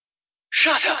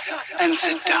Shut up and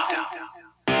sit down.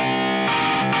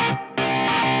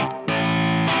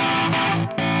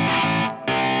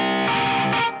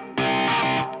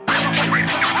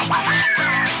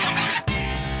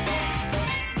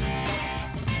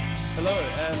 Hello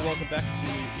and welcome back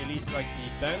to Elite Rugby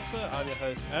Banter. I'm your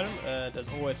host Adam, and as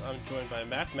always I'm joined by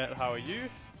Matt. Matt, how are you?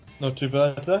 Not too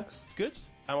bad, thanks. It's good.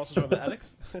 I'm also joined by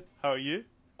Alex. How are you?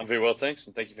 I'm very well, thanks,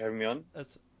 and thank you for having me on.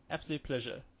 It's an absolute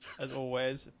pleasure, as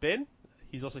always. Ben,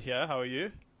 he's also here. How are you?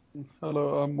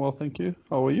 Hello, I'm well, thank you.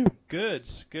 How are you? Good,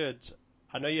 good.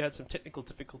 I know you had some technical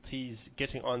difficulties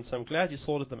getting on, so I'm glad you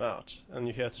sorted them out and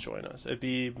you're here to join us. It'd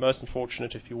be most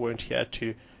unfortunate if you weren't here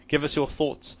to give us your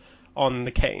thoughts on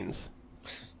the Canes.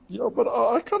 Yeah, but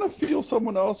I kind of feel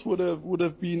someone else would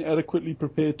have been adequately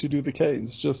prepared to do the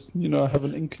Canes. Just have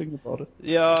an inkling about it.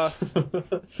 Yeah.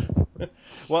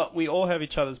 Well, we all have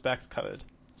each other's backs covered,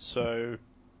 so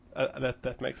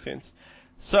that makes sense.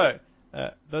 So,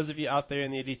 those of you out there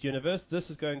in the Elite Universe, this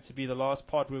is going to be the last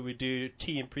part where we do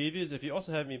team previews. If you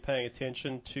also haven't been paying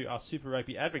attention to our Super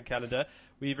Rugby Advent calendar,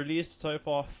 we've released so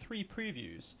far 3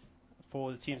 previews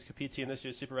for the teams competing in this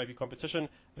year's Super Rugby competition.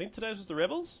 I think today's was the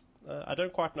Rebels. I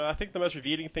don't quite know. I think the most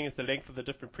revealing thing is the length of the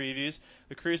different previews.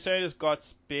 The Crusaders got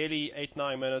barely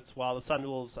 8-9 minutes, while the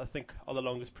Sunwolves, I think, are the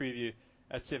longest preview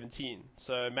at 17.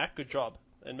 So, Matt, good job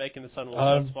in making the Sunwolves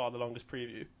thus far the longest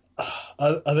preview.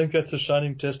 I think that's a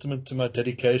shining testament to my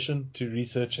dedication to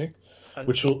researching,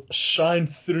 which will shine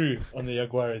through on the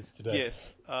Jaguares today. Yes,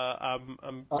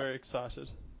 I'm very excited.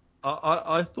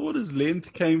 I thought his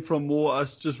length came from more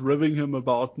us just ribbing him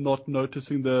about not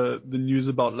noticing the news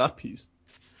about Lappies.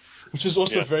 Which is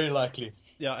also very likely.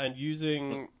 Yeah, and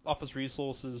using office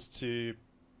resources to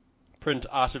print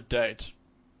out-of-date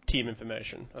team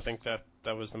information. I think that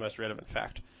was the most relevant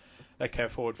fact that came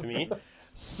forward for me.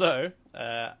 So,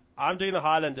 I'm doing the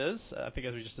Highlanders, I think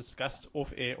as we just discussed,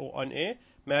 off-air or on-air.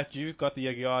 Matt, you've got the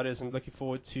Jaguares, and looking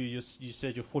forward to, you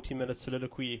said, your 40-minute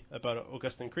soliloquy about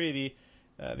Augustin Creevy.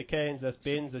 The Canes, that's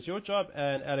Ben's, that's your job.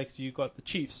 And Alex, you got the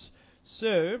Chiefs.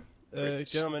 So,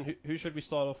 gentlemen, who should we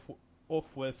start off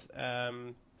with?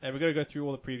 And we're going to go through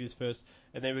all the previews first,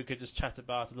 and then we could just chat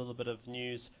about a little bit of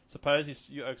news. Suppose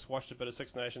you Oaks watched a bit of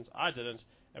Six Nations. I didn't,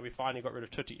 and we finally got rid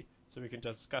of Tutti, so we can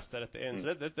discuss that at the end.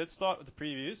 So let's start with the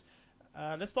previews.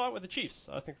 Let's start with the Chiefs.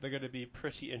 I think they're going to be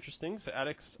pretty interesting. So,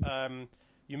 Alex,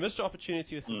 you missed your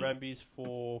opportunity with the Brumbies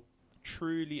for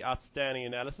truly outstanding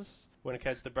analysis when it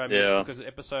came to the Brumbies because the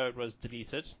episode was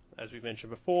deleted, as we've mentioned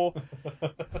before.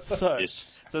 So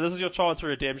this is your chance for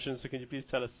redemption. So, can you please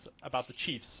tell us about the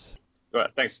Chiefs? Right,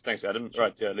 thanks, Adam.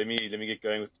 Right, yeah, let me get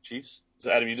going with the Chiefs.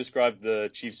 So, Adam, you described the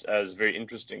Chiefs as very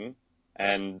interesting,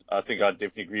 and I think I'd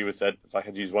definitely agree with that. If I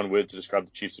had to use one word to describe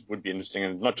the Chiefs, it would be interesting,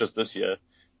 and not just this year,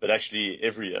 but actually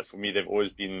every year. For me, they've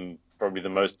always been probably the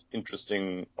most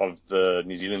interesting of the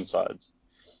New Zealand sides.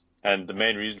 And the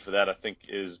main reason for that, I think,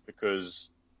 is because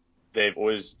they've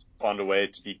always found a way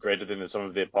to be greater than the sum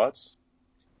of their parts.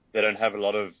 They don't have a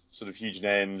lot of sort of huge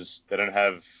names. They're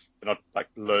not like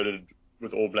loaded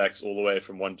with All Blacks all the way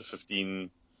from 1 to 15.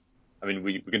 I mean,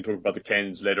 we can talk about the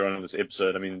Canes later on in this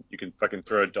episode. I mean, you can fucking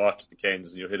throw a dart at the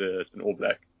Canes and you'll hit an All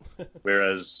Black.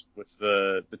 Whereas with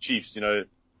the Chiefs, so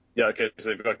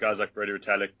they've got guys like Brody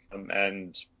Retallick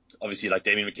and obviously like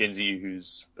Damien McKenzie,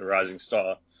 who's a rising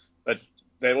star. But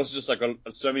they also just like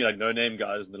so many like no-name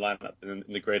guys in the lineup in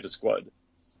the greater squad,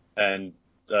 and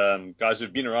guys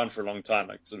who've been around for a long time,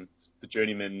 like sort of the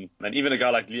journeyman, and even a guy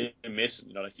like Liam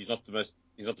Messon. Like he's not the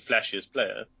flashiest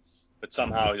player, but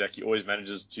somehow like he always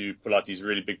manages to pull out these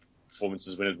really big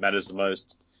performances when it matters the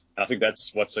most. And I think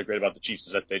that's what's so great about the Chiefs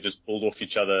is that they just build off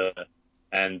each other,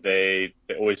 and they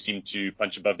always seem to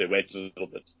punch above their weight a little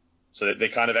bit. So they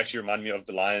kind of actually remind me of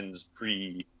the Lions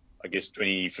pre, I guess,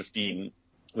 2015.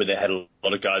 Where they had a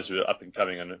lot of guys who were up and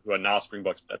coming and who are now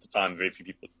Springboks, but at the time very few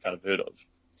people kind of heard of.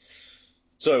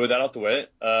 So with that out the way,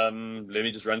 let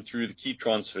me just run through the key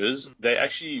transfers. They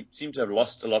actually seem to have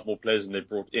lost a lot more players than they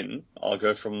brought in. I'll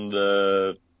go from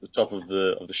the top of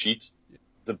the sheet.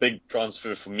 The big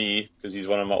transfer for me, because he's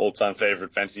one of my all-time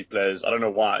favorite fantasy players. I don't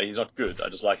know why. He's not good. I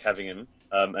just like having him.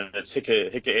 And it's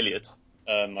Hicke Elliott.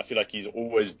 I feel like he's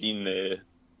always been there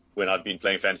when I've been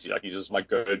playing fantasy. Like he's just my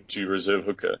go-to reserve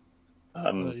hooker.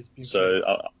 I'm certainly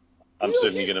going to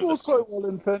miss. He scores quite well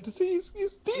in fantasy. He's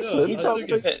decent.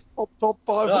 Yeah, top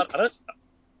 5. No,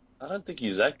 I don't think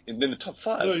he's in the top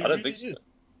 5. No, I don't really think so.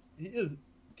 He is.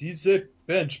 He's their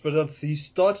bench, but he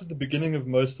started the beginning of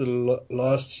most of the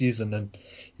last season, and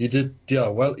he did. Yeah,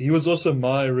 well, he was also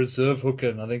my reserve hooker,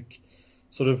 and I think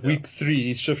sort of week 3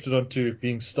 he shifted on to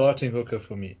being starting hooker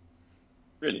for me.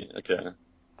 Really? Okay.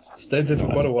 Stayed there for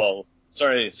quite a while.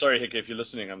 Sorry, Hick, if you're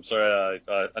listening. I'm sorry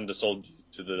I undersold you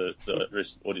to the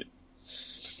rest of the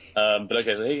audience. But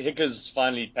okay, so Hick has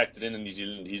finally packed it in New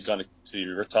Zealand. He's going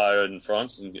to retire in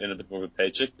France and earn a bit more of a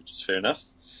paycheck, which is fair enough.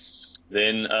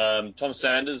 Then Tom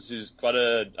Sanders, who's quite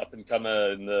a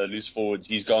up-and-comer in the loose forwards,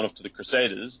 he's gone off to the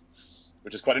Crusaders,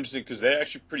 which is quite interesting because they're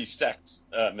actually pretty stacked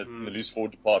in the loose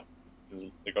forward department.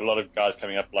 They've got a lot of guys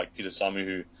coming up like Peter Samu,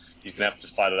 who he's going to have to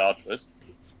fight it out with.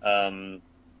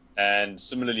 And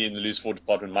similarly in the loose forward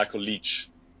department, Michael Leach,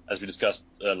 as we discussed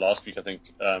last week, I think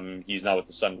he's now with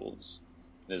the Sunwolves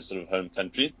in his sort of home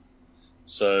country.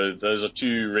 So those are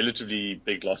two relatively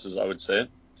big losses, I would say.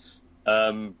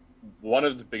 One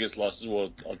of the biggest losses,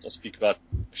 well, I'll speak about,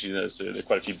 actually, there are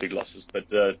quite a few big losses, but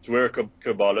Tuera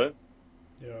Kobalo,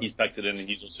 he's packed it in, and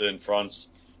he's also in France,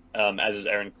 as is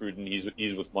Aaron Cruden.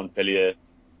 He's with Montpellier.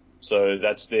 So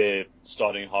that's their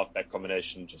starting halfback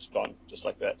combination just gone, just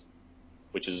like that,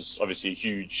 which is obviously a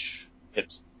huge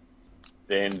hit.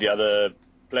 Then the other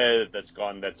player that's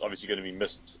gone that's obviously going to be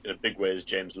missed in a big way is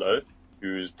James Lowe,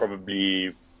 who's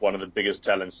probably one of the biggest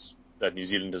talents that New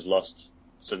Zealand has lost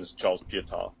since Charles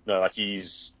Piutau. No, like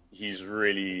he's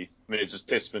really, I mean, it's just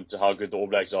testament to how good the All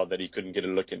Blacks are that he couldn't get a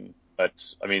look in.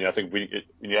 But, I mean, I think when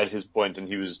you had his point and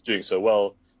he was doing so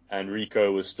well, and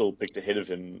Rico was still picked ahead of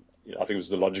him, I think it was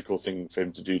the logical thing for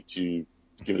him to do to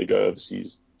give it a go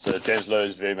overseas. So James Lowe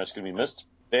is very much going to be missed.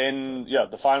 Then,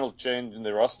 the final change in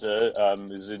the roster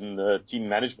is in the team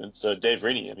management. So Dave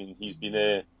Rennie, I mean, he's been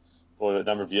there for a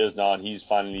number of years now, and he's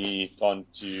finally gone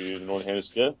to the Northern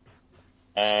Hemisphere.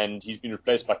 And he's been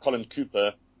replaced by Colin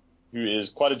Cooper, who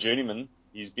is quite a journeyman.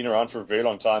 He's been around for a very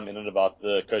long time in and about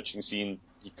the coaching scene.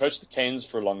 He coached the Canes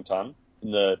for a long time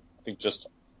I think just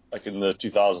like in the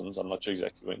 2000s. I'm not sure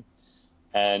exactly when.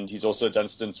 And he's also done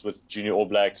stints with Junior All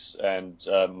Blacks and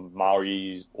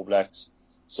Maori's All Blacks.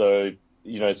 So,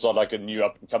 it's not like a new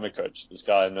up-and-coming coach. This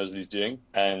guy knows what he's doing.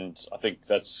 And I think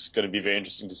that's going to be very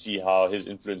interesting to see how his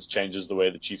influence changes the way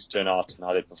the Chiefs turn out and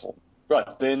how they perform. Right,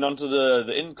 then onto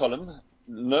the in column.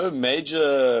 No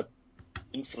major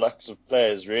influx of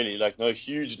players, really, like no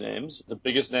huge names. The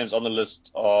biggest names on the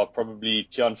list are probably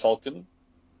Tian Falcon,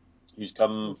 who's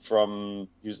come from,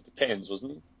 he was at the Canes,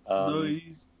 wasn't he? No,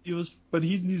 he was, but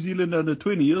he's New Zealand under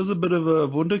 20. He was a bit of a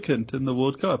wunderkind in the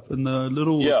World Cup, in the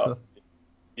Little World Cup.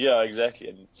 Yeah, exactly.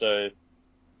 And so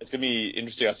it's going to be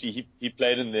interesting. I see he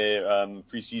played in their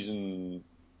preseason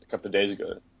a couple of days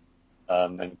ago,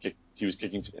 and he was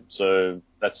kicking for them. So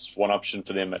that's one option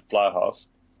for them at fly half.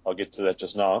 I'll get to that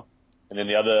just now. And then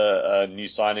the other new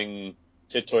signing,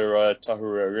 Te Toira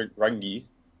Tahurangi,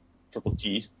 Triple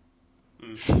T.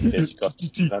 Yes, you got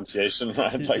the pronunciation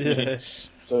right, like me.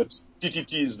 So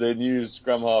TTT is their new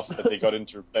scrum half that they got in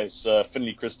to replace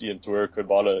Finley Christie and Tuera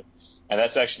Kobalo. And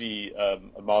that's actually a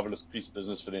marvelous piece of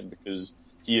business for them because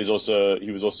he was also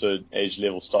an age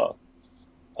level star.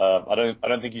 I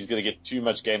don't think he's going to get too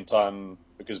much game time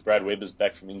because Brad Weber's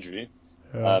back from injury.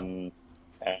 Yeah.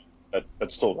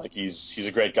 But still, like he's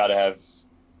a great guy to have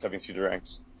coming through the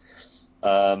ranks.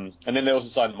 And then they also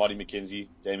signed Marty McKenzie,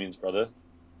 Damien's brother.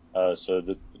 So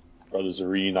the brothers are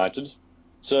reunited.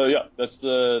 So yeah, that's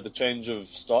the change of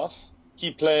staff.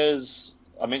 Key players,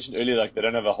 I mentioned earlier, like they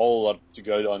don't have a whole lot to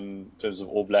go on in terms of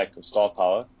All Black or star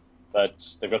power, but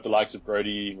they've got the likes of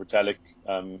Brody Retallick.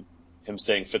 Him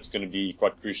staying fit's going to be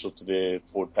quite crucial to their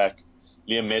forward pack.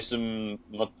 Liam Messam,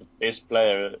 not the best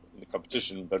player in the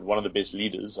competition, but one of the best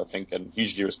leaders, I think, and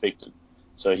hugely respected.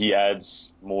 So he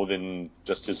adds more than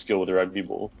just his skill with the rugby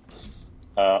ball.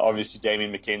 Obviously,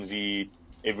 Damien McKenzie,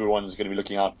 everyone's going to be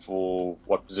looking out for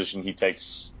what position he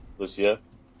takes this year.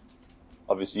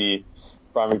 Obviously,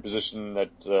 primary position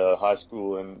at high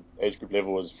school and age group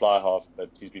level was fly half, but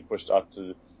he's been pushed out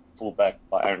to full back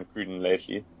by Aaron Cruden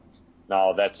lately.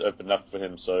 Now that's opened up for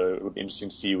him, so it would be interesting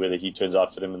to see whether he turns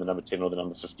out for them in the number 10 or the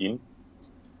number 15.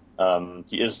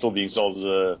 He is still being sold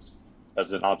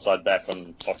as an outside back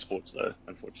on Fox Sports, though,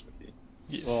 unfortunately.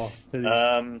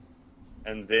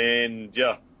 And then,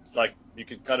 like you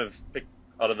can kind of pick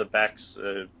out of the backs.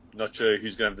 Not sure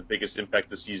who's going to have the biggest impact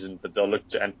this season, but they'll look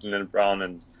to Anthony Leonard-Brown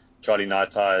and Charlie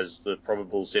Ngaitai as the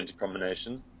probable centre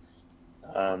combination.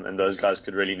 And those guys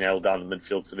could really nail down the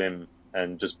midfield for them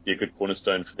and just be a good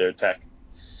cornerstone for their attack.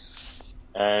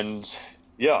 And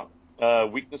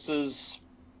weaknesses,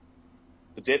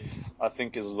 the depth I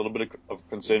think is a little bit of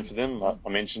concern for them. I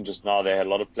mentioned just now they had a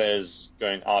lot of players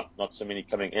going out, not so many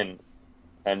coming in,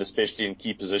 and especially in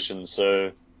key positions.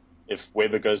 So if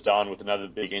Weber goes down with another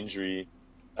big injury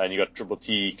and you got Triple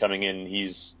T coming in,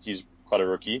 he's quite a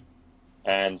rookie.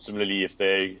 And similarly, if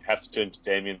they have to turn to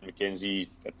Damien McKenzie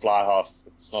at fly half,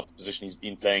 it's not the position he's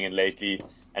been playing in lately.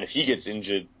 And if he gets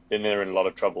injured, then they're in a lot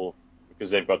of trouble. because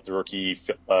they've got the rookie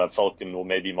Falcon or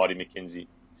maybe Marty McKenzie.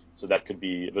 So that could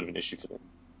be a bit of an issue for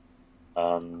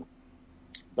them.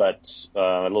 But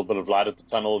a little bit of light at the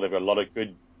tunnel. They've got a lot of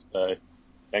good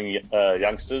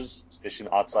youngsters, especially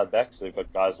in outside backs. So they've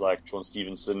got guys like Sean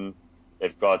Stevenson.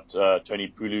 They've got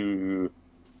Tony Pulu, who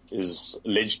is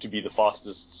alleged to be the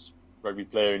fastest rugby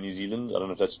player in New Zealand. I don't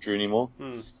know if that's true anymore.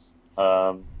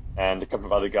 And a couple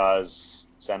of other guys,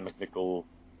 Sam McNichol,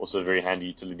 also a very handy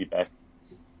utility back.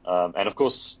 And of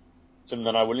course, Tim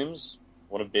Nanai-Williams,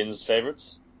 one of Ben's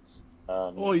favourites.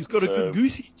 He's got a good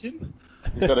goosey, Tim.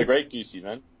 He's got a great goosey,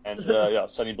 man. And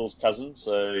Sonny Bill's cousin,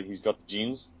 so he's got the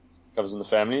genes, covers in the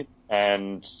family.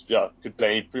 And could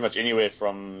play pretty much anywhere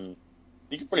from.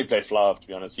 He could probably play fly-off, to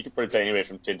be honest. He could probably play anywhere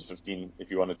from 10 to 15 if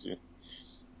he wanted to.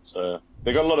 So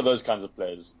they got a lot of those kinds of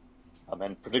players.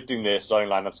 And predicting their starting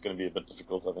lineup is going to be a bit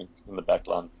difficult, I think, in the back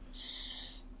line.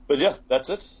 But yeah, that's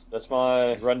it. That's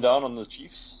my rundown on the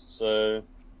Chiefs. So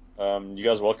you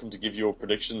guys are welcome to give your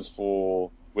predictions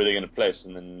for where they're going to place,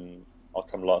 and then I'll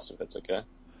come last if that's okay.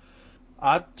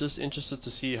 I'm just interested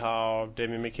to see how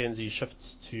Damian McKenzie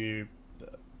shifts to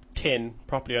 10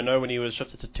 properly. I know when he was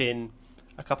shifted to 10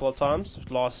 a couple of times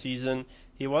last season,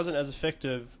 he wasn't as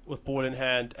effective with ball in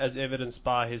hand as evidenced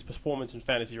by his performance in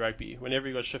fantasy rugby. Whenever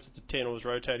he got shifted to 10 or was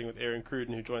rotating with Aaron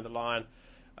Cruden, who joined the line,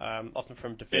 often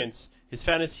from defence, his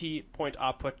fantasy point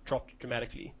output dropped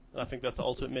dramatically. And I think that's the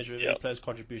ultimate measure of any player's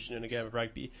contribution in a game of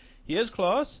rugby. He is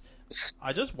class.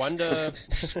 I just wonder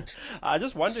who's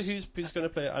going to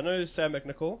play. I know Sam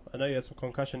McNichol. I know he had some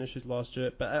concussion issues last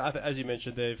year, but as you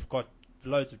mentioned, they've got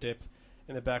loads of depth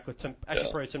in the back with Tim.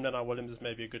 Actually, probably Tim Nanai-Williams is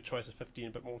maybe a good choice at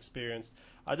 15, but more experienced.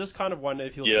 I just kind of wonder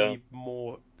if he'll be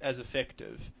more as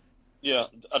effective. Yeah,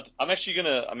 I'm actually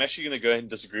gonna go ahead and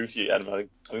disagree with you, Adam. I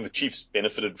think the Chiefs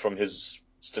benefited from his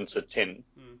stints at 10,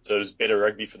 so it was better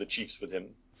rugby for the Chiefs with him.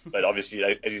 But obviously,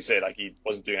 as you said, he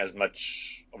wasn't doing as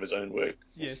much of his own work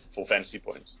for fantasy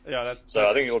points. Yeah, so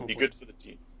I think it would be good for the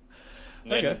team.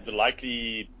 And then the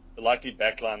likely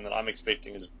backline that I'm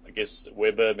expecting is, I guess,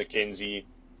 Weber, McKenzie,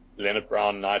 Leonard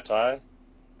Brown, Naitai,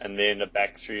 and then a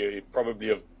back three probably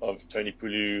of Tony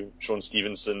Pulu, Sean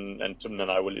Stevenson, and Tim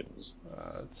Nanai-Williams.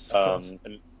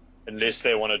 Unless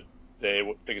they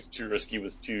think it's too risky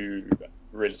with two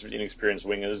relatively inexperienced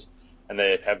wingers, and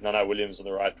they have Nanai-Williams on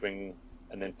the right wing,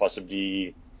 and then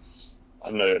possibly, I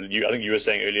don't know, I think you were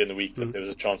saying earlier in the week that there was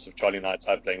a chance of Charlie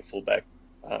Naitai playing fullback.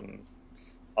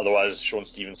 Otherwise, Sean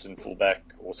Stevenson fullback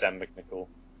or Sam McNichol.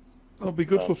 It'll be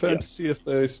good for fantasy if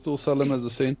they still sell him as a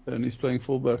centre and he's playing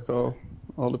fullback. I'll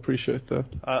appreciate that.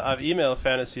 I've emailed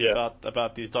fantasy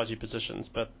about these dodgy positions,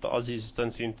 but the Aussies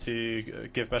don't seem to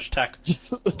give much tack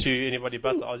to anybody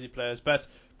but the Aussie players. But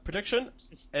prediction,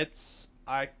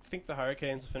 I think the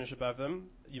Hurricanes will finish above them.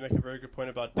 You make a very good point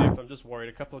about depth. I'm just worried.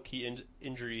 A couple of key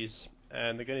injuries,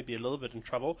 and they're going to be a little bit in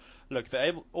trouble. Look,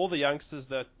 all the youngsters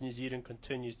that New Zealand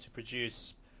continues to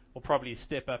produce will probably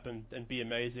step up and be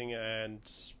amazing and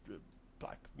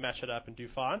match it up and do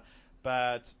fine.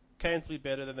 But Canes will be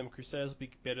better than them. Crusaders will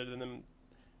be better than them.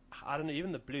 I don't know,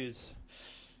 even the Blues.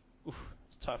 Oof,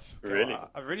 it's tough. Really?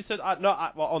 I've already said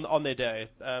on their day.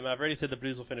 I've already said the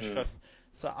Blues will finish 5th.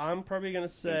 So I'm probably going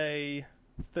to say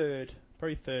 3rd,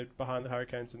 probably 3rd behind the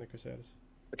Hurricanes and the Crusaders.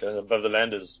 Okay, above the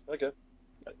Landers. Okay.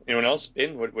 Anyone else?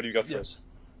 Ben, what do you got for us?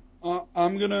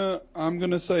 I'm gonna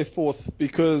say 4th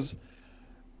because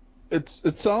it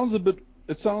sounds a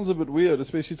bit weird,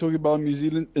 especially talking about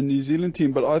a New Zealand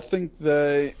team. But I think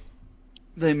they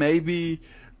may be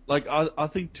I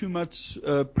think too much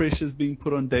pressure is being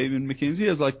put on Damian McKenzie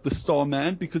as the star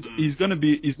man because he's gonna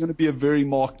be a very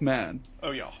marked man.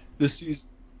 Oh yeah. This is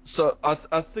so.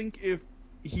 I think if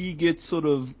he gets sort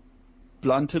of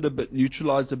blunted a bit,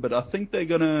 neutralized a bit, I think they're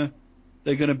gonna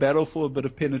battle for a bit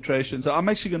of penetration. So I'm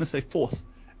actually gonna say 4th,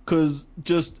 because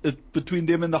between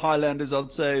them and the Highlanders,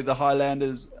 I'd say the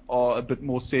Highlanders are a bit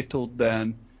more settled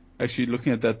than. Actually,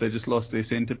 looking at that, they just lost their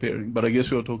centre pairing, but I guess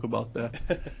we'll talk about that.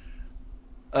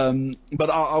 But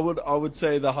I would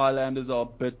say the Highlanders are a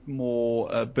bit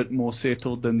more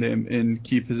settled than them in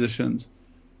key positions.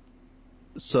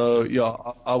 So yeah,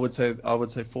 I would say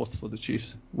 4th for the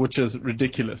Chiefs, which is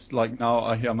ridiculous. Now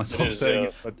I hear myself saying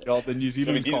it, but the New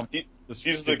Zealand.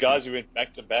 These are the guys who went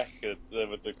back to back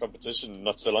with the competition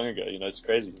not so long ago. It's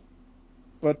crazy.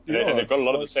 But and they've got a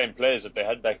lot of the same players that they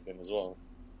had back then as well.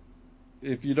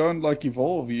 If you don't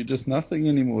evolve, you're just nothing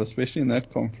anymore, especially in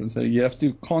that conference. You have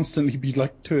to constantly be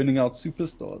turning out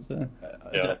superstars.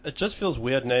 It just feels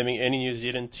weird naming any New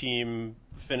Zealand team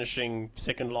finishing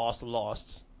second last or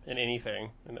last in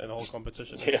anything in the whole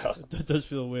competition. Yeah. It does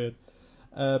feel weird.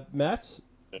 Matt,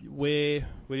 where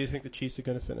do you think the Chiefs are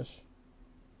going to finish?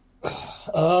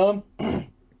 Put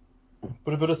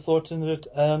a bit of thought into it,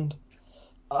 and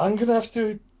I'm gonna have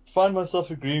to find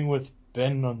myself agreeing with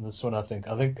Ben on this one. I think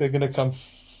they're gonna come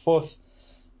fourth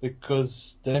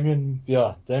because Damien,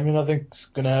 I think is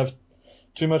gonna have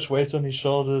too much weight on his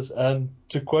shoulders. And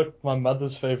to quote my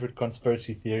mother's favorite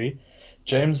conspiracy theory,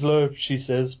 James Lowe, she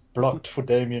says, blocked for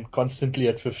Damien constantly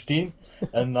at 15,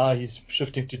 and now he's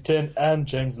shifting to 10, and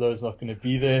James Lowe is not going to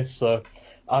be there. So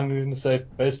I'm going to say,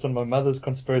 based on my mother's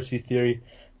conspiracy theory,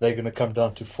 they're going to come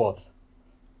down to fourth.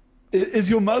 Is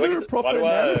your mother a proper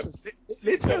analysis?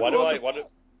 Let's have why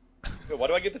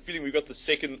do I get the feeling we've got the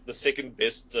second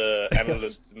best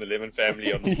analyst in the Lemon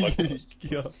family on this podcast?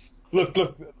 Yeah. Look,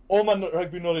 all my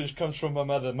rugby knowledge comes from my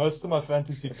mother. Most of my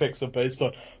fantasy picks are based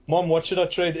on, Mom, what should I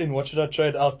trade in? What should I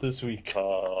trade out this week?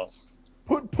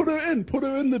 Put her in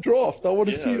the draft. I want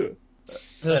to see her.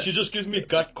 No, she just gives me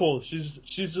gut calls. She's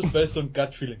just based on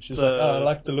gut feeling. She's like, I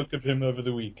like the look of him over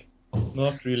the week.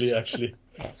 Not really, actually.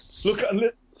 Look,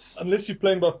 unless you're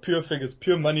playing by pure figures,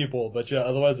 pure money ball, but yeah,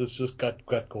 otherwise it's just gut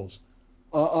calls.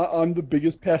 I'm the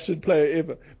biggest passion player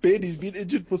ever. Ben, he's been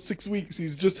injured for 6 weeks.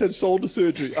 He's just had shoulder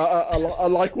surgery. I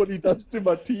like what he does to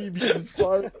my team. He's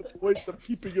inspiring the boys. I'm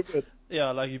keeping him in.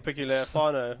 Yeah, like you pick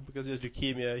Leafano because he has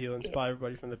leukemia. He'll inspire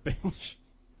everybody from the bench.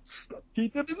 He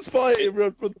did inspire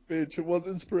everyone from the bench. It was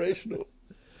inspirational.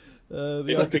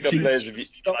 He'll pick up players if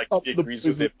he agrees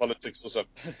with their politics or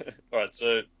something. All right,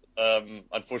 so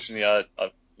unfortunately,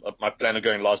 my plan of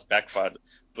going last backfired.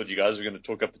 Thought you guys were going to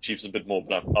talk up the Chiefs a bit more,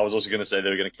 but I was also going to say they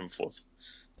were going to come fourth.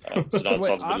 So now it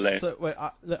sounds a bit lame.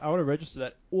 I want to register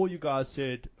that all you guys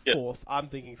said fourth. I'm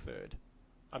thinking third.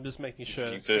 I'm just making sure.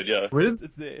 Thinking third, yeah.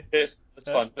 It's there. Yeah, that's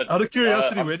fine. But, out of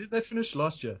curiosity, where did they finish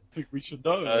last year? I think we should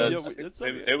know. I'm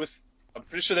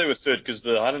pretty sure they were third because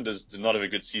the Highlanders did not have a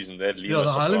good season. They had Lima the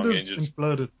Highlanders injured.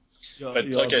 imploded.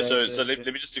 But okay, so let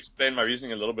me just explain my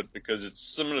reasoning a little bit because it's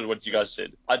similar to what you guys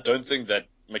said. I don't think that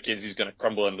Mackenzie's going to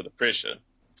crumble under the pressure.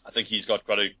 I think he's got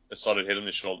quite a solid head on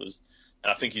his shoulders,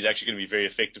 and I think he's actually going to be very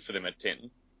effective for them at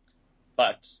 10.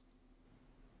 But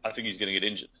I think he's going to get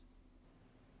injured.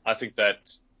 I think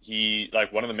that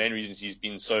one of the main reasons he's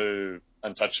been so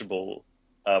untouchable,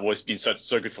 he's been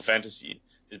so good for fantasy,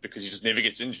 is because he just never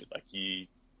gets injured. Like he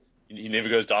never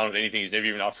goes down with anything. He's never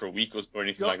even out for a week or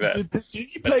anything like that. Did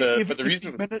he play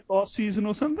every minute last season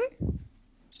or something?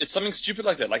 It's something stupid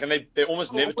like that. Like, and they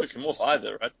almost never took him off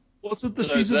either, right? Was it the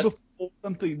season before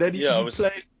something that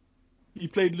he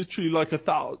played literally like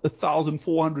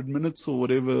 1,400 minutes or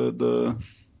whatever the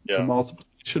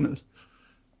multiplication is?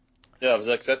 Yeah,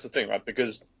 that's the thing, right?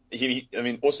 Because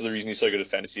also the reason he's so good at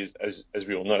fantasy is, as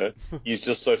we all know, he's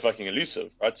just so fucking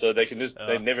elusive, right? So they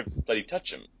never bloody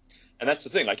touch him. And that's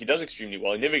the thing, like he does extremely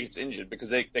well. He never gets injured because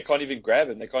they can't even grab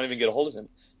him. They can't even get a hold of him.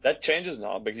 That changes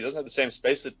now because he doesn't have the same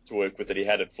space to work with that he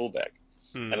had at fullback.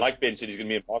 And like Ben said, he's going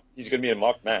to be a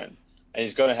marked man. And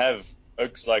he's going to have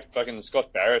oaks like fucking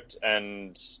Scott Barrett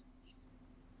and,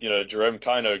 Jerome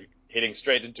Kino heading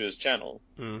straight into his channel.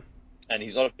 And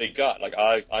he's not a big guy. Like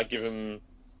I give him,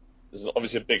 this is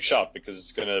obviously a big shot because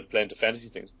it's going to play into fantasy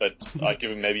things, but I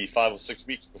give him maybe 5 or 6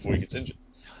 weeks before he gets injured.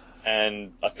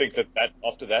 And I think that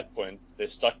after that point, they're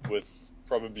stuck with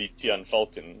probably Tian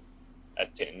Falcon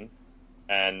at 10.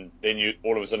 And then you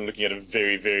all of a sudden looking at a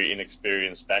very, very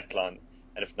inexperienced backline.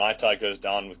 And if Naitai goes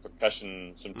down with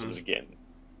concussion symptoms again,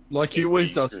 like he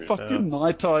always does, screwed. fucking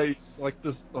Naitai is like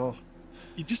this. Oh,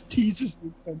 he just teases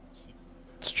me.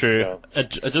 It's true. Yeah.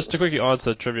 Just to quickly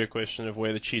answer the trivia question of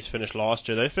where the Chiefs finished last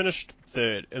year, they finished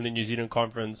third in the New Zealand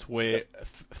Conference, where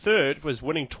third was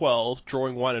winning 12,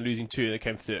 drawing 1 and losing 2. They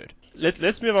came third.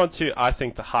 Let's move on to, I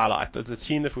think, the highlight, the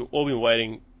team that we've all been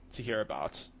waiting to hear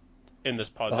about in this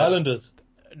podcast. The Highlanders.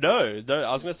 No,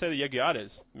 I was going to say the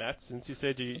Jaguares, Matt, since you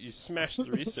said you smashed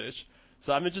the research.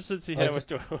 So I'm interested to hear what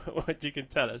you can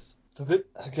tell us.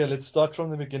 Okay, let's start from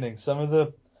the beginning. Some of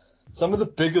the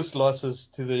biggest losses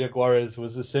to the Jaguares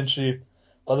was essentially,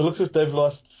 by the looks of it, they've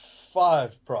lost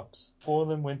 5 props. 4 of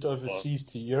them went overseas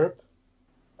to Europe,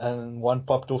 and 1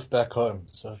 popped off back home.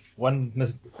 So one,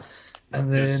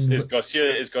 and then is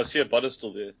Garcia Butter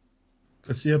still there?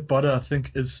 Garcia Butter, I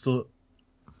think, is still.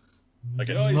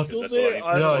 Okay, no, he's still there.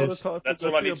 That's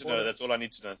all I need to know. That's all I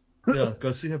need to know. Yeah,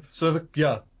 Garcia. So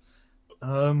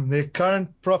their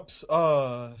current props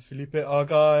are Felipe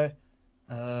Argai.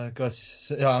 I'm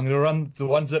going to run the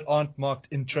ones that aren't marked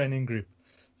in training group.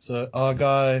 So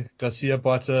Argai, Garcia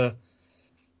Butter,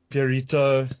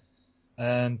 Pierito,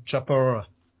 and Chaparro.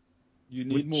 You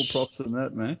need more props than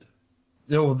that, mate.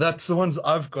 Yeah, well, that's the ones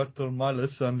I've got on my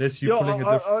list. So unless you're pulling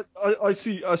a different,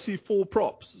 I see 4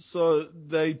 props. So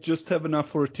they just have enough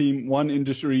for a team, 1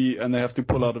 injury, and they have to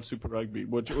pull out of Super Rugby,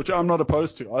 which I'm not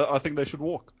opposed to. I think they should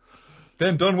walk.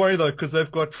 Ben, don't worry though, because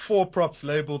they've got 4 props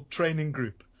labeled training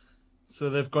group. So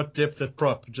they've got depth at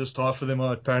prop. Just half of them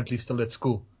are apparently still at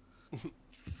school.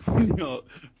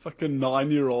 Fucking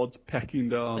 9-year-olds packing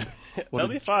down. They'll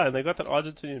be fine. They got that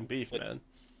Argentinian beef, man.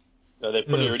 No, they're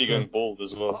probably already going bald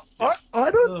as well.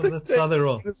 I don't think that's how they're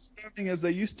all. as stunning as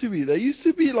they used to be. They used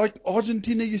to be like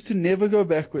Argentina used to never go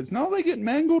backwards. Now they get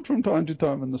mangled from time to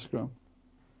time in the scrum.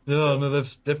 Yeah, no,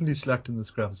 they've definitely slacked in the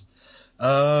scrums.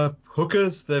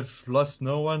 Hookers, they've lost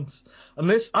no one.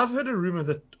 Unless I've heard a rumor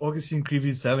that Augustine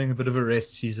Creevy's having a bit of a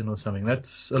rest season or something.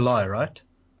 That's a lie, right?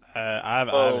 I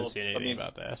haven't seen anything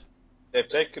about that. They've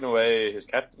taken away his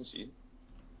captaincy.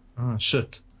 Oh,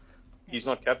 shit. He's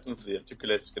not captain for the year.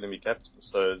 Tukulet's going to be captain,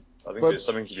 so I think there's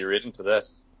something to be read into that.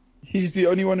 He's the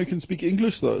only one who can speak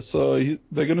English, though, so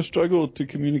they're going to struggle to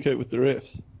communicate with the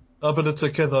refs. Oh, but it's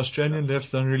okay. The Australian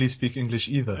lefts don't really speak English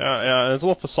either. Yeah, and it's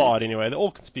all facade anyway. They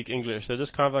all can speak English. They're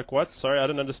just kind of like, what? Sorry, I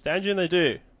didn't understand you, and they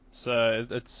do. So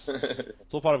it's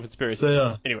all part of a conspiracy. So,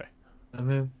 yeah. Anyway. And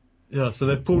then, so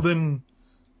they pulled in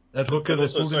at hooker. They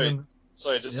pulled in.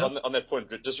 Sorry, just on that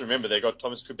point, just remember they got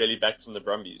Thomas Kubeli back from the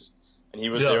Brumbies, and he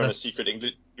was there on a secret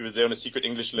English. He was there on a secret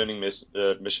English learning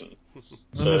mission.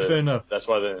 So fair enough. That's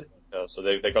why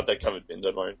they got that covered. Ben,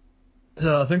 don't worry.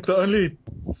 Yeah, I think the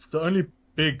only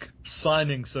big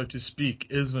signing, so to speak,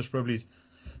 is most probably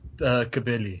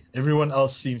Kubeli. Everyone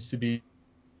else seems to be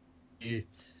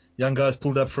young guys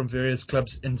pulled up from various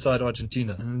clubs inside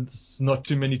Argentina, and it's not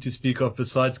too many to speak of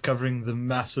besides covering the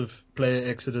massive player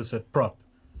exodus at prop.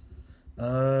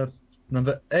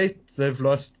 Number 8, they've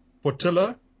lost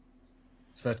Portillo,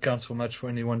 if that counts for much for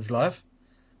anyone's life.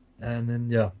 And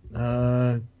then,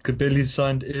 Kubeli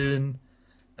signed in,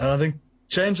 and I think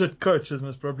change at coach is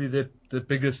most probably the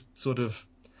biggest sort of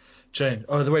change.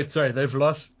 Oh, wait, sorry, they've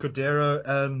lost Cordero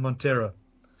and Montero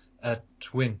at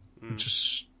wing, which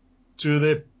is 2 of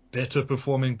their better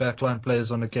performing backline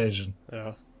players on occasion.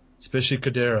 Yeah. Especially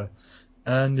Cordero.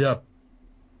 And,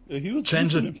 he was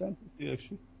change decent in fantasy,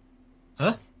 actually.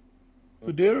 Huh?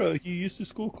 Cordero, he used to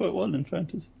score quite well in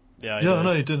fantasy. Yeah,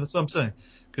 he did. That's what I'm saying.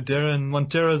 Cordero and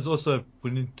Montero's also,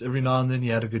 every now and then he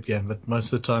had a good game, but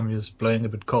most of the time he was playing a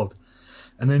bit cold.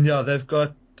 And then, they've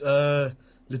got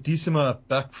Ledesma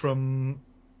back from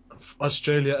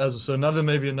Australia as well. So another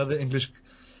English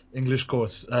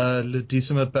course.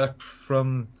 Ledesma back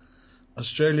from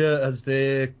Australia as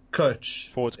their coach.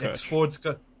 Forwards coach. Ex-forwards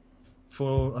coach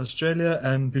for Australia.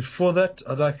 And before that,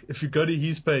 if you go to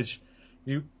his page,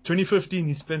 2015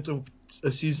 he spent a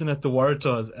season at the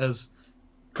Waratahs as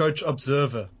coach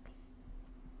observer.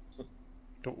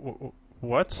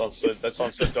 What? That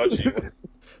sounds so dodgy.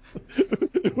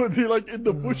 Was he like in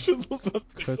the bushes or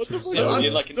something?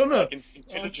 Like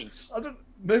intelligence. I don't.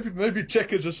 Maybe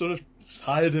Checker just sort of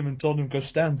hired him and told him go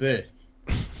stand there.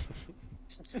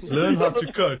 Learn how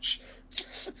to coach.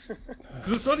 Because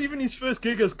it's not even his first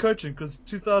gig as coaching. Because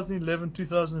 2011,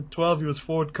 2012 he was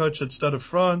forward coach at Stade de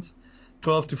France.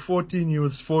 12 to 14 he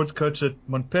was forward coach at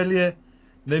Montpellier.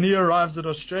 Then he arrives at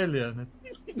Australia and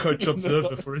coach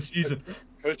observer for a season.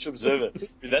 Coach observer.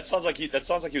 That sounds like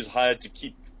he was hired to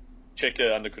keep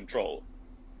Checker under control.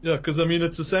 Yeah, because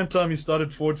it's the same time he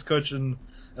started forwards coach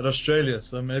at Australia,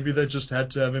 so maybe they just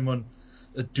had to have him on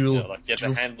a dual. Yeah, like you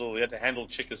had to handle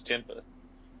Checker's temper.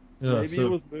 Yeah,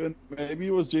 maybe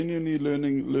he was genuinely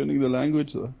learning the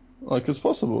language though. Like it's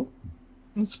possible.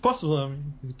 It's possible,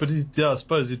 but I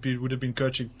suppose would have been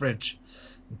coaching French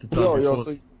at the time.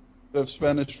 So he have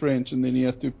Spanish, French, and then he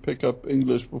had to pick up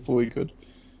English before he could.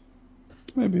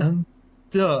 Maybe. And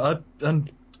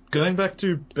going back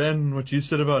to Ben, what you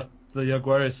said about the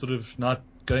Jaguares sort of not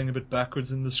going a bit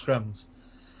backwards in the scrums,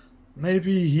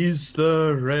 maybe he's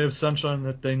the ray of sunshine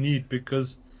that they need,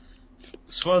 because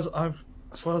as far as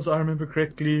I remember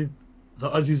correctly, the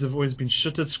Aussies have always been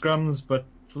shit at scrums, but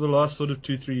for the last sort of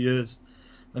 2-3 years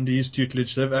under his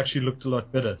tutelage, they've actually looked a lot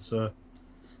better. So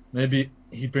maybe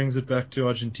he brings it back to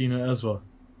Argentina as well.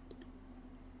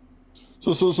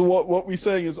 So what we're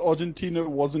saying is Argentina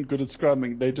wasn't good at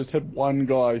scrumming. They just had one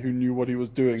guy who knew what he was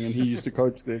doing, and he used to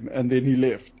coach them, and then he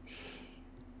left.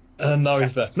 And now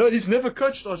he's back. No, he's never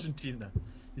coached Argentina.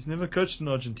 He's never coached in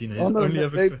Argentina. Maybe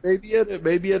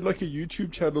he had like a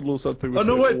YouTube channel or something. Oh,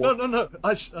 no, wait, no.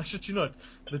 I shit you not.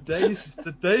 The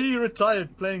day he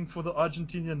retired playing for the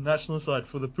Argentinian national side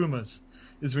for the Pumas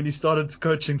is when he started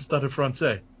coaching Stade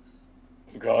Francais.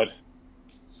 God.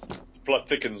 plot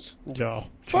thickens. Yeah.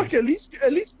 Fuck, at least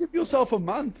give yourself a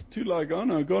month to like, I don't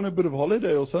know, go on a bit of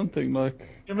holiday or something. Like,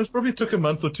 It most probably took a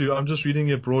month or two. I'm just reading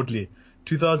it broadly.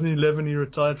 2011, he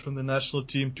retired from the national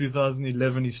team.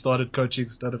 2011, he started coaching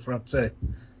Stade Francais.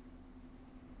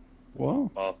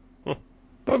 wow. Wow.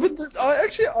 But I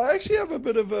actually have a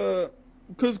bit of a,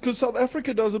 because South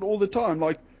Africa does it all the time.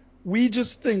 Like, we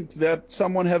just think that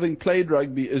someone having played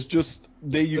rugby is just,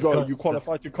 there you go, you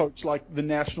qualify to coach like the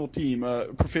national team, a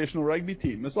professional rugby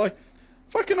team. It's like,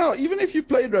 fucking hell, even if you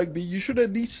played rugby, you should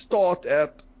at least start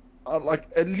at like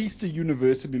at least a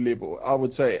university level. I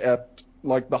would say at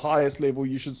like the highest level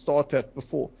you should start at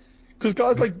before. Because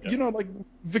guys like, you know, like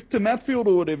Victor Matfield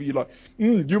or whatever, you like,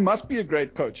 you must be a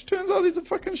great coach. Turns out he's a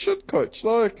fucking shit coach.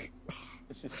 Like,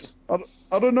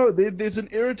 I don't know. There's an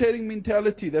irritating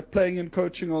mentality that playing and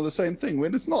coaching are the same thing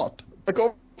when it's not. Like,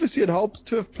 obviously it helps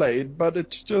to have played, but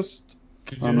it's just,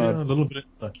 I don't know. A little bit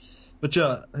inside. But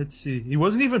yeah, let's see. He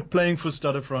wasn't even playing for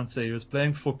Stade Francais. He was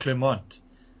playing for Clermont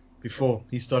before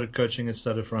he started coaching at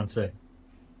Stade Francais.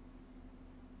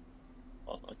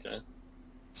 Oh, okay.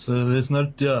 So there's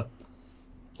not, yeah.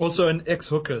 Also an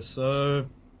ex-hooker, so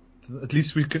at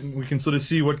least we can sort of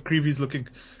see what Creevy's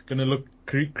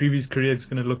Creevy's career is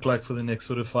going to look like for the next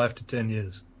sort of 5 to 10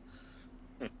 years.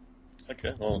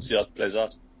 Okay, well, we'll see how it plays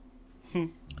out.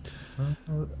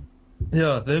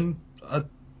 Yeah, then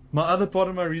my other part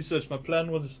of my research, my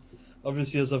plan was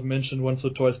obviously, as I've mentioned once or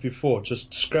twice before,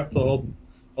 just scrap the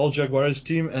whole Jaguars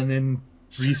team and then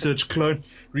research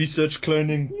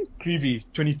cloning Creevy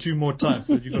 22 more times,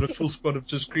 so that you've got a full squad of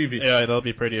just Creevy. Yeah, that'll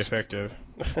be pretty effective.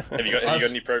 Have you got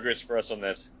any progress for us on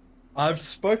that? I've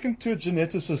spoken to a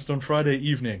geneticist on Friday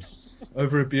evening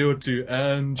over a beer or two,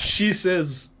 and she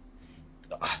says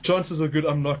chances are good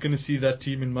I'm not going to see that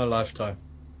team in my lifetime.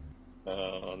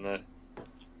 Oh, no.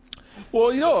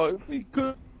 Well, yeah, we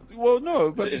could. Well,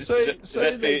 no, but Is say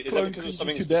that they clone because of Creevy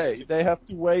something today. specific? They have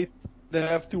to wait. They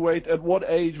have to wait. At what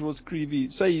age was Creevy?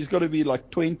 Say he's got to be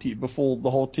like 20 before the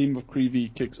whole team of Creevy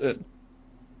kicks in.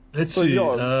 Let's So see.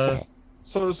 yeah.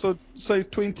 So say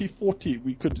 2040,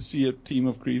 we could see a team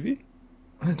of Creevy.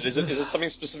 Is it something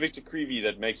specific to Creevy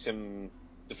that makes him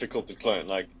difficult to clone?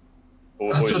 Like,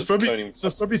 or So is it's it probably, cloning? so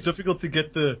it's probably difficult to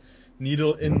get the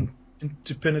needle in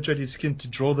to penetrate his skin to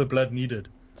draw the blood needed.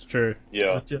 It's true.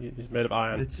 Yeah. But yeah, He's made of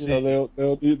iron. let's see. Yeah,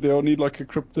 they'll need like a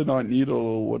kryptonite needle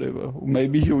or whatever. Or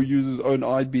maybe he'll use his own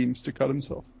eye beams to cut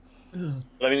himself.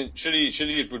 But I mean, surely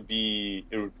it would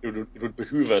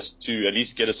behoove us to at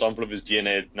least get a sample of his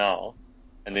DNA now,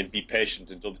 and then be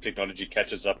patient until the technology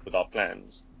catches up with our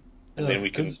plans, and then we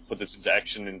can put this into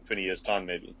action in 20 years' time,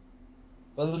 maybe.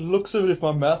 By the looks of it, if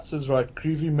my maths is right,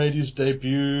 Creevy made his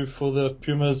debut for the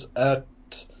Pumas at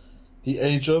the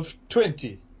age of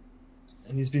 20.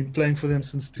 And he's been playing for them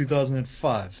since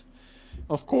 2005.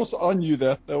 Of course, I knew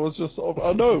that. That was just.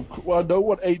 I know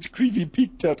what age Creevy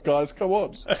peaked at, guys. Come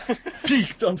on.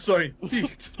 Peaked,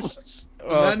 peaked.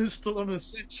 Man is still on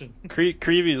ascension.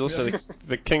 Creevy is also We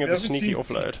the king of the haven't sneaky seen-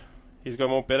 offload. He's got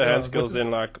more better Yeah, hand skills but-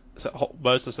 than like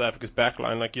most of South Africa's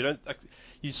backline. Like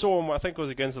you saw him, I think it was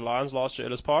against the Lions last year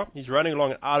at Ellis Park. He's running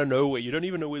along and out of nowhere. You don't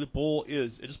even know where the ball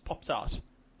is. It just pops out.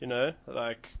 You know,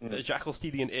 like a jackal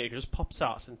stealing an egg. It just pops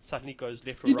out and suddenly goes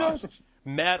left or He right. does.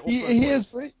 Mad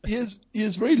offload. He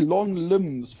has very long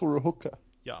limbs for a hooker.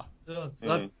 Yeah.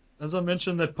 As I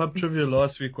mentioned that pub trivia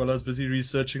last week while I was busy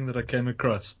researching that I came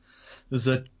across, is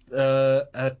that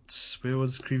where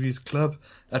was Creevy's club?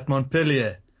 At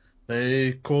Montpellier.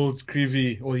 They called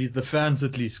Creevy, or the fans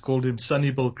at least, called him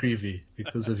Sunny Bill Creevy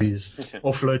because of his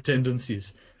offload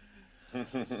tendencies.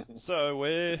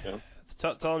 So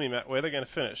tell me, Matt, where they're going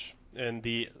to finish in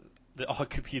the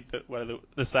arguably one of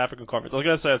the South African conference. I was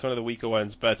going to say it's one of the weaker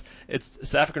ones, but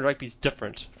South African rugby is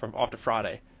different from after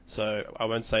Friday, so I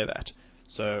won't say that.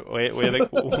 So where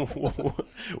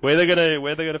they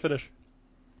gonna finish?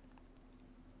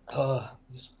 The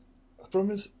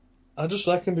problem is, I just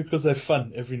like them because they're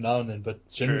fun every now and then, but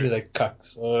generally they cuck.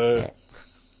 So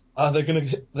they're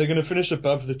gonna finish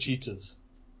above the Cheetahs.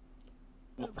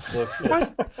 So,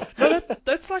 No,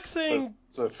 that's like saying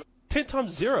So 10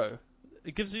 times 0.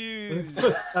 It gives you.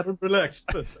 Adam, relax.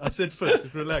 Fifth. I said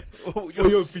fifth. Relax.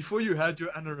 Before you had your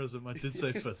aneurysm, I did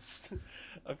say fifth.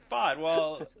 Fine.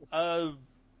 Well,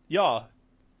 yeah,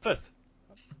 fifth.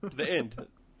 The end.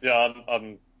 yeah,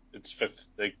 it's fifth.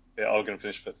 They are going to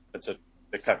finish fifth. That's it.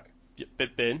 They're cuck. Yeah,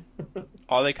 Ben,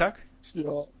 are they cuck?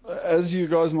 Yeah, as you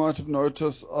guys might have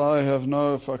noticed, I have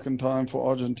no fucking time for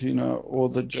Argentina or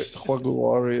the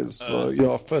Jaguares. So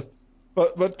yeah, fifth.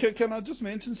 But can I just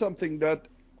mention something that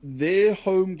their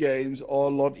home games are a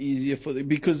lot easier for them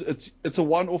because it's a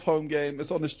one-off home game.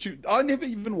 It's on a I never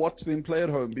even watch them play at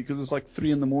home because it's like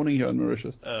 3 a.m. here in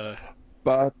Mauritius.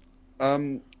 But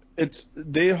it's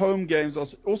their home games.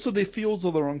 Also, their fields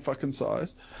are the wrong fucking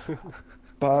size.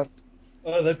 But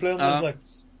they play on those like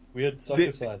weird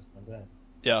soccer size ones.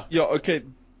 Yeah. Yeah. Okay.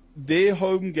 Their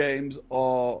home games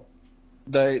are.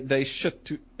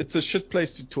 It's a shit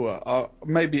place to tour.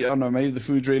 Maybe, I don't know, maybe the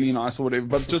food's really nice or whatever,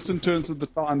 but just in terms of the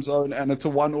time zone, and it's a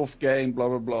one-off game, blah,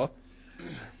 blah, blah.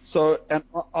 So, and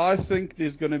I think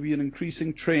there's going to be an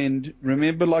increasing trend.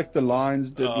 Remember like the Lions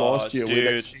did last year?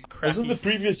 Dude, wasn't the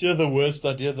previous year the worst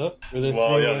idea though? Where they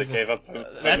they gave up.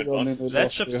 That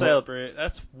ship sail, bro.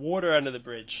 That's water under the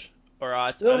bridge.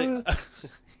 Alright.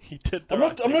 He did I'm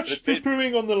not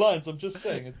poo-pooing on the Lions. I'm just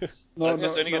saying it's. I think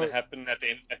it's only going to happen at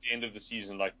the end of the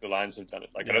season, like the Lions have done it.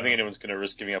 Like I don't think anyone's going to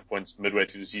risk giving up points midway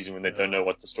through the season when they don't know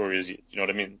what the story is yet. You know what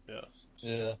I mean?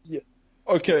 Yeah.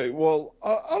 Okay, well,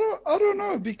 I don't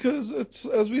know because it's,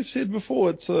 as we've said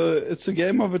before, it's a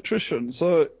game of attrition.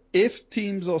 So if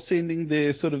teams are sending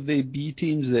their B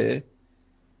teams there.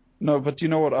 No, but you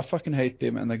know what? I fucking hate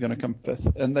them, and they're going to come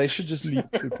 5th, and they should just leave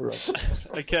Super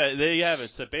Rugby. Okay, there you have it.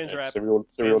 So Ben's rap. So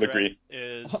we all agree.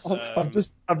 I'm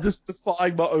just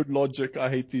defying my own logic. I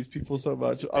hate these people so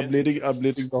much. I'm letting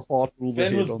the heart rule the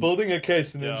head. Ben was building a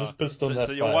case and then just pissed on that.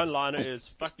 So your one-liner is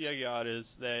fuck the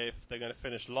Aguiadas. They're going to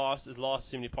finish last as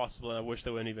humanly possible, and I wish they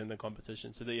weren't even in the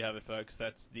competition. So there you have it, folks.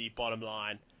 That's the bottom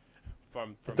line.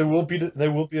 From they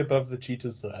will be above the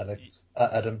Cheetahs, though, Alex.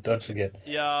 Adam, don't forget.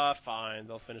 Yeah, fine.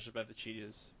 They'll finish above the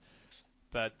Cheetahs.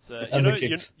 But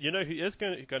you know who is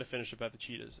going to finish above the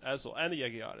Cheetahs as well, and the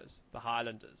Aguiadas, the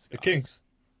Highlanders. Guys. The Kings.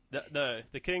 No,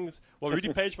 the Kings. Well,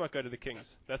 Rudy Page might go to the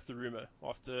Kings. That's the rumor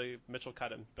after Mitchell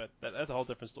cut him, but that's a whole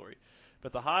different story.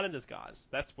 But the Highlanders, guys,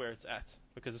 that's where it's at.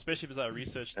 Because especially because I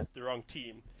researched the wrong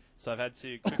team, so I've had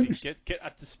to quickly get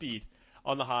up to speed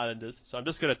on the Highlanders. So I'm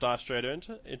just going to dive straight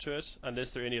into it,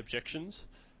 unless there are any objections.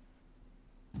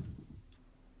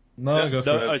 No, go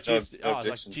for it.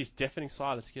 Geez, deafening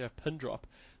silence. Get a pin drop.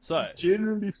 So I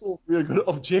genuinely thought we were going to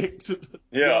object.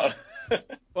 Yeah.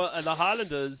 Well, and the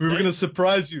Highlanders. We were going to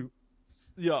surprise you.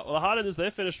 Yeah, well, the Highlanders, they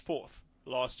finished 4th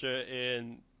last year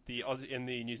in the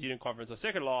New Zealand Conference, so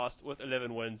second last with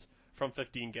 11 wins from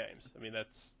 15 games. I mean,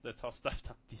 that's how stuffed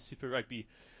up the Super Rugby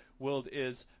world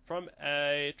is. From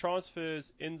a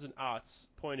transfers ins and outs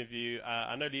point of view,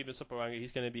 I know Liam Sopoaga,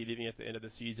 he's going to be leaving at the end of the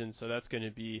season, so that's going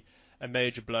to be a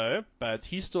major blow, but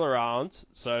he's still around,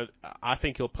 so I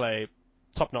think he'll play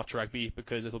top-notch rugby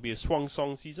because it'll be a swung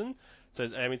song season, so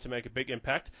he's aiming to make a big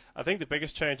impact. I think the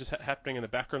biggest change is happening in the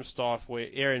backroom staff where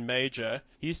Aaron Major,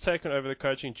 he's taken over the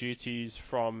coaching duties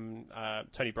from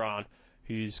Tony Brown,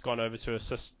 who's gone over to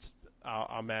assist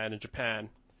our man in Japan,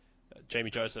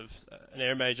 Jamie Joseph. And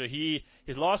Aaron Major,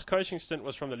 his last coaching stint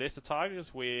was from the Leicester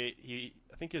Tigers, where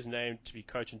I think he was named to be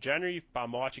coach in January. By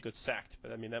March, he got sacked,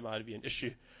 but I mean, that might be an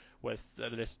issue with the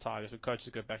Leicester Tigers. When coaches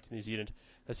go back to New Zealand,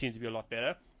 that seems to be a lot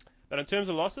better. But in terms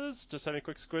of losses, just having a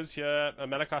quick squiz here,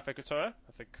 Malachi Fekitoa,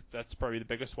 I think that's probably the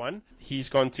biggest one. He's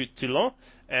gone to Toulon,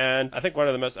 and I think one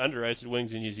of the most underrated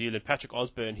wings in New Zealand, Patrick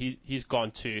Osborne, he's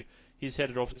gone too. He's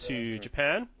headed off to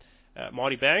Japan.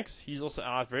 Marty Banks, he's also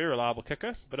out, very reliable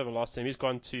kicker, bit of a loss to him. He's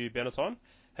gone to Benetton.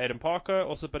 Hayden Parker,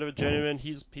 also a bit of a journeyman,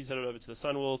 he's headed over to the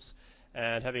Sunwolves.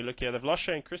 And having a look here, they've lost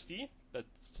Shane Christie, I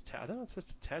don't know if it's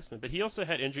to Tasman, but he also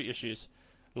had injury issues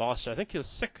last year. I think he was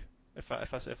sick, if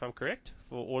I'm correct,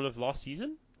 for all of last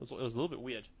season. It was a little bit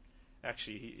weird,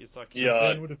 actually. It's like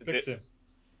Ben would have picked him.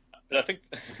 But I think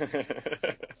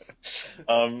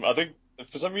I think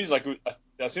for some reason, like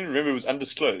I seem to remember it was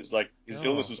undisclosed. Like his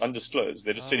illness was undisclosed.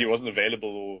 They just said he wasn't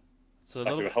available or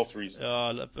there were health reasons.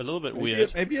 A little bit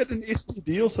weird. Maybe he had an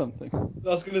STD or something. I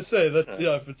was going to say that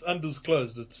if it's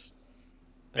undisclosed, it's.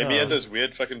 Maybe he had those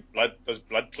weird fucking blood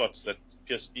clots that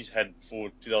PSV's had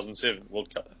for 2007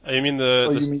 World Cup. You mean you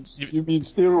mean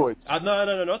steroids?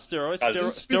 No, not steroids.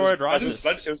 Steroid rises.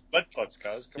 It was blood clots,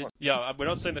 guys. Come on. Yeah, we're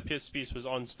not saying that PSV was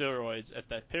on steroids at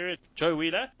that period. Joe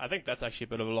Wheeler, I think that's actually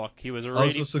a bit of a lock. He was He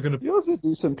was a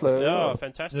decent player. Yeah,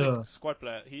 fantastic squad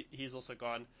player. He's also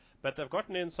gone. But they've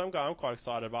gotten in some guy I'm quite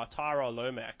excited about, Tyrell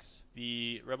Lomax,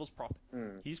 the Rebels prop.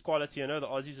 He's quality. I know the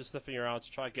Aussies are sniffing around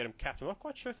to try and get him capped. I'm not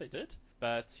quite sure if they did,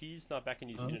 but he's now back in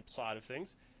New Zealand side of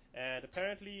things. And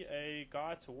apparently a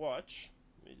guy to watch,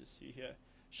 let me just see here,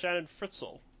 Shannon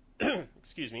Fritzl,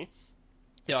 excuse me.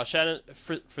 Yeah, Shannon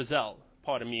Frizzell,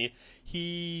 pardon me.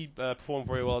 He performed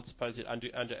very well, I suppose, at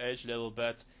underage level,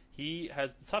 but he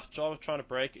has the tough job of trying to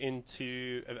break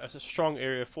into a strong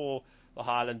area for the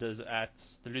Highlanders at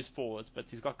the loose forwards, but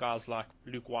he's got guys like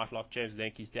Luke Whitelock, James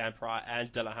Lenkeys, Dan Pryor,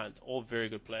 and Dilla Hunt, all very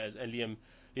good players, and Liam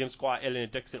Squire,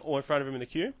 Elliot Dixon, all in front of him in the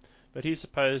queue. But he's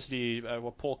supposedly,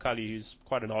 Paul Cully, who's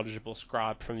quite a knowledgeable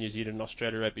scribe from New Zealand and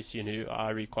Australia rugby scene, who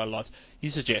I read quite a lot, he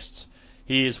suggests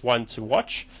he is one to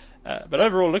watch. But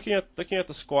overall, looking at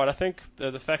the squad, I think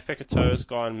the fact Fekitoa's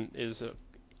gone is.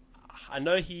 I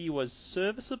know he was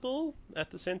serviceable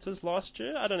at the centres last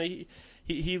year. I don't know.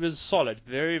 He was solid,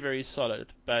 very, very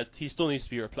solid, but he still needs to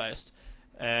be replaced.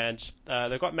 And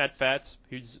they've got Matt Fats,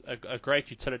 who's a great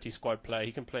utility squad player.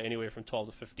 He can play anywhere from 12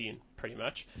 to 15, pretty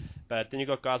much. But then you've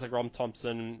got guys like Rom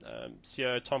Thompson,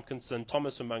 Sio Tompkinson,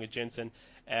 Thomas Umunga Jensen,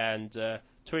 and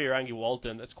Tuirangi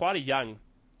Walden. It's quite a young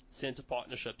centre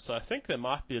partnership, so I think they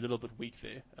might be a little bit weak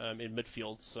there in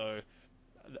midfield. So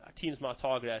teams might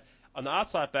target that. On the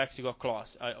outside backs, you've got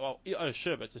Klaas.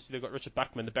 Sure, but they've got Richard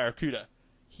Buckman, the Barracuda.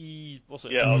 He also.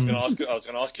 Yeah, I was going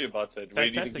to ask you about that. Where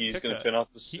do you think he's going to turn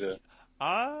out this year?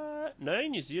 No,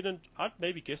 New Zealand, I'd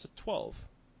maybe guess at 12,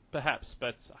 perhaps.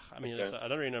 But I mean, okay. I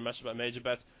don't really know much about Major.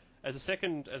 But as a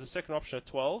second option at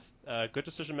 12, good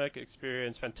decision maker,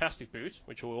 experience, fantastic boot,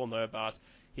 which we all know about.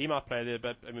 He might play there,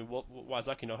 but I mean,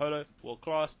 Waizaki Noholo, world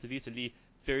class. Tavita Lee,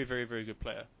 very, very, very good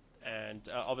player. And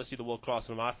obviously the world class,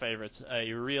 one of my favourites,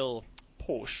 a real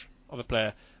Porsche of a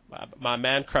player. My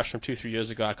man crush from 2-3 years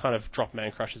ago, I kind of drop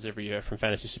man crushes every year from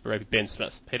Fantasy Super Rugby, Ben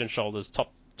Smith, head and shoulders,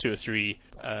 top 2 or 3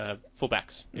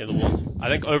 fullbacks in the world. I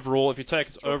think overall, if you take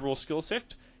his overall skill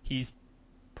set, he's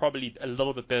probably a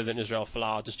little bit better than Israel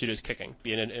Folau just due to his kicking.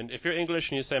 And if you're English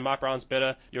and you say Mike Brown's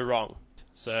better, you're wrong.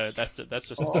 So that's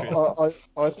just the truth.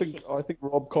 I think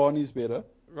Rob Kearney's better.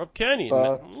 Rob Kearney,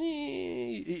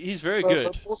 he's very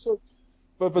good.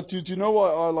 But do you know why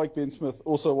I like Ben Smith?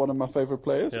 Also one of my favorite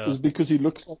players is because he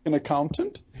looks like an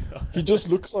accountant. He just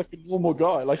looks like a normal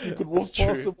guy. Like you could walk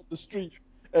past him on the street,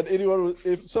 and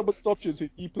if someone stopped you and said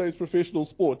he plays professional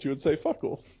sport, you would say fuck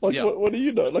off. Like what do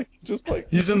you know? Like just like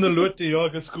he's in the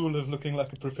Luetiaga school of looking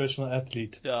like a professional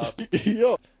athlete. Yeah,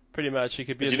 yeah. Pretty much. He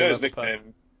could be. But you know his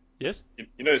nickname. Yes.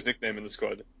 You know his nickname in the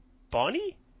squad.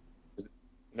 Barney.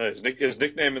 No, his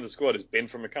nickname in the squad is Ben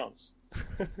from Accounts.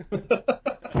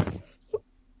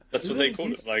 That's what they call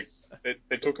it. Like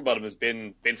they talk about him as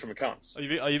Ben from Accounts. Are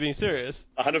you being serious?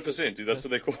 100%, dude. That's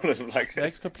what they call him. Like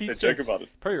makes complete they sense. joke about it.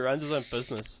 Probably runs his own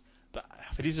business, but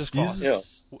he's just class. Yeah.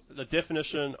 The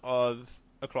definition of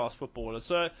a class footballer.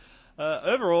 So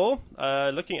overall,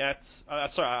 looking at I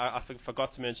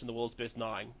forgot to mention the world's best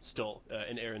 9 still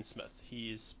in Aaron Smith.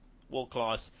 He's world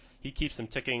class. He keeps them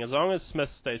ticking as long as Smith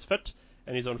stays fit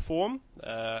and he's on form.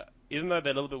 Even though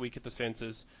they're a little bit weak at the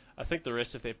centres, I think the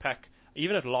rest of their pack,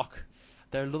 even at lock,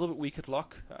 they're a little bit weak at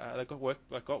lock. They've got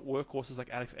workhorses like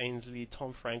Alex Ainsley,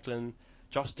 Tom Franklin,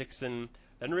 Josh Dixon.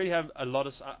 They don't really have a lot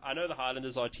of. I know the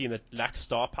Highlanders are a team that lacks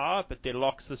star power, but their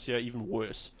locks this year are even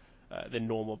worse than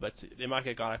normal. But they might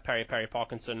get a guy like Perry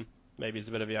Parkinson. Maybe he's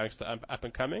a bit of a youngster up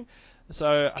and coming.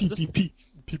 So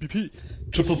PPP.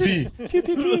 Triple P.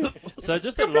 PPP. So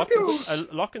just a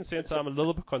lock and centre, I'm a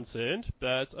little bit concerned.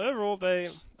 But overall, they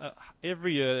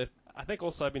every year. I think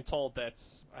also I've been told that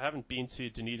I haven't been to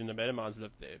Dunedin and Meadowmines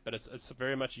live there, but it's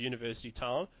very much a university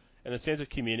town, and the sense of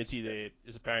community there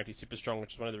is apparently super strong,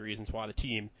 which is one of the reasons why the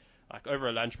team, like over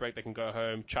a lunch break, they can go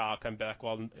home, chow, come back,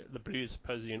 while the Blues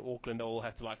supposedly in Auckland, they all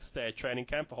have to like stay at training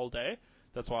camp the whole day.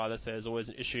 That's why they say there's always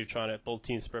an issue trying to build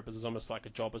team spirit, because it's almost like a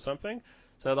job or something.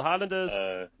 So the Highlanders,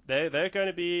 they're going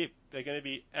to be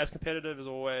as competitive as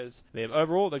always.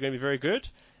 Overall, they're going to be very good.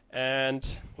 And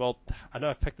well, I know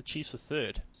I picked the Chiefs for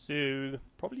 3rd, so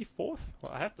probably 4th.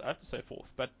 Well, I have to say 4th,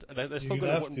 but they're still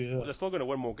going to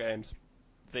win more games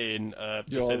than the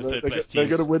third place teams.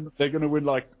 They're going to win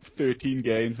like 13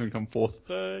 games and come 4th.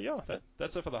 So yeah,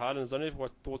 that's it for the Highlanders. I don't know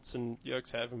what thoughts and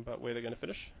Yerkes have about where they're going to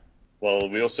finish. Well,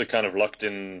 we also kind of locked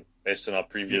in based on our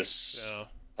previous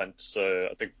punt, so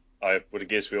I think I would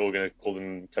guess we're all going to call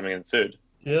them coming in 3rd.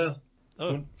 Yeah.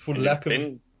 For lack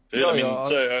of.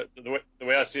 So the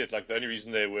way I see it, like the only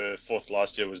reason they were 4th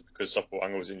last year was because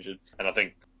Sapoanga was injured, and I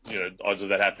think odds of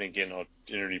that happening again are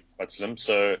generally quite slim.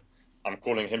 So I'm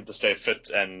calling him to stay fit,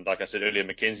 and like I said earlier,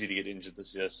 Mackenzie to get injured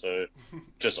this year. So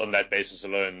just on that basis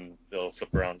alone, they'll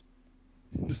flip around.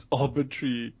 Just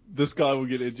arbitrary. This guy will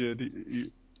get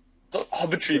injured. Not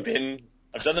arbitrary, Ben.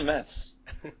 I've done the maths.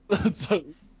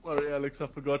 Sorry, Alex, I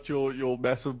forgot your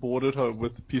massive board at home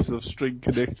with a piece of string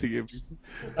connecting everything.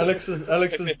 Alex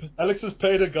has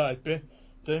paid a guy.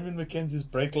 Damien McKenzie's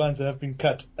brake lines have been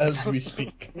cut as we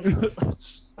speak.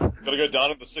 Got to go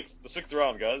down in the sixth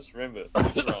round, guys. Remember, the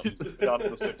sixth round. He's gonna go down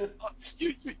in the sixth.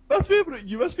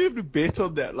 You must be able to bet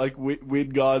on that, like when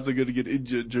guys are going to get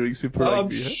injured during Super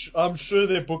Rugby. I'm sure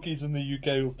their bookies in the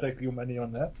UK will take your money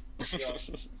on that.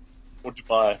 Or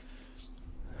Dubai.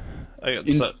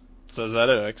 Okay, so is that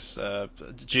it, Alex?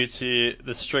 Due to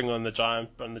the string on the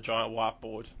giant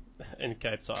whiteboard in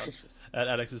Cape Town at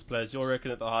Alex's place, you'll reckon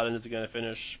that the Highlanders are going to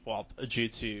finish due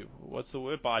to what's the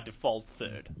word, by default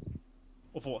third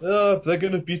or fourth? They're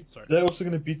going to beat. Sorry. They're also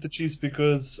going to beat the Chiefs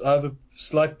because I have a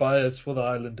slight bias for the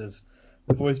Highlanders.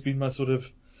 They've always been my sort of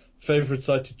favourite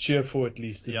side to cheer for, at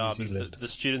least in New Zealand. The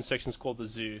student section's called the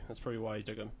Zoo. That's probably why you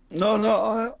dig them.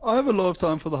 No, I have a lot of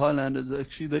time for the Highlanders,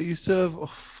 actually. They used to have,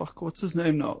 what's his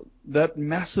name now? That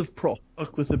massive prop,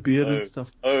 with a beard and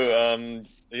stuff. You're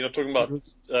not talking about,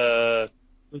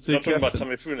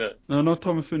 Tamifuna. No, not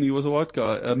Tamifuna. He was a white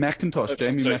guy. McIntosh,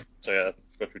 Jamie McIntosh. Sorry, I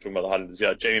forgot we were talking about the Highlanders.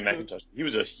 Yeah, Jamie McIntosh. He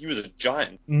was a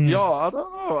giant. Yeah, I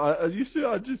don't know.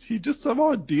 He just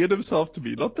somehow endeared himself to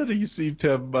me. Not that he seemed to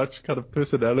have much kind of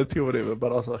personality or whatever,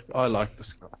 but I was like, I like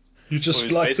this guy. You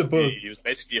just like the book. He was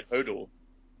basically a hodl.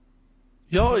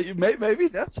 Yeah, maybe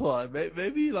that's why.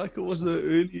 Maybe like it was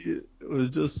it was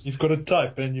just. You've got to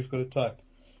type, Ben. You've got to type.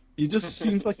 He just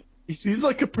seems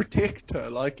like a protector.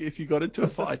 Like if you got into a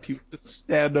fight, he would just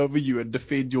stand over you and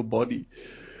defend your body.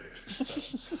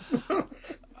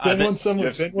 Ben wants to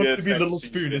be Little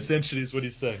Spoon. Essentially, is what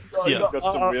he's saying. Yeah,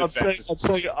 I'm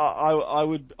saying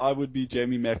I would be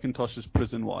Jamie McIntosh's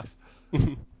prison wife.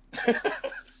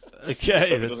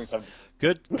 Okay,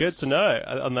 good to know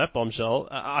on that bombshell.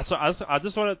 I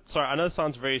just want to. Sorry, I know it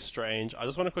sounds very strange. I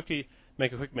just want to quickly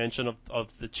make a quick mention of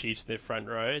the Chiefs, their front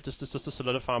row, just to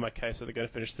solidify my case that they're going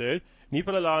to finish third.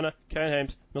 Nipa, Kane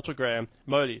Hames, Mitchell Graham,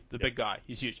 Moley, the big guy,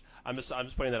 he's huge. I'm just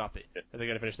putting that out there, that they're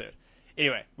going to finish third.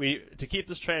 Anyway, to keep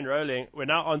this train rolling, we're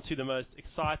now on to the most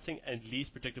exciting and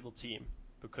least predictable team,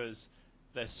 because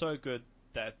they're so good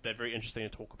that they're very interesting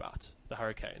to talk about, the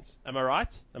Hurricanes. Am I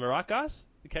right? Am I right, guys?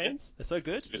 The Canes? They're so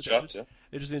good. It's a good shot, yeah.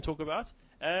 Interesting to talk about.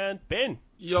 And Ben?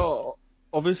 Yeah,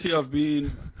 obviously I've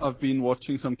been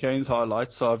watching some Canes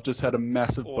highlights, so I've just had a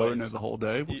massive boner the whole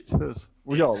day, which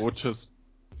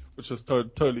is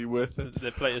totally worth it.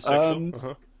 They play a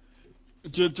sexual.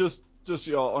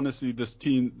 Honestly, this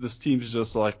team's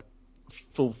just like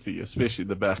filthy, especially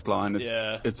the back line.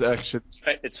 It's actually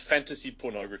it's fantasy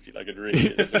pornography, like it really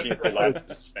is. Looking at life,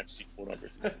 it's fantasy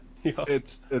pornography. Yeah.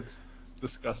 It's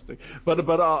disgusting.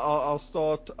 But I'll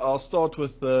start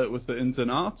with the ins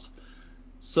and outs.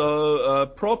 So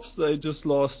props, they just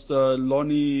lost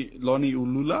Lonnie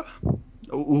Ulula.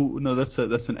 No, that's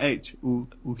an H.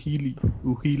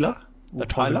 Uhila. The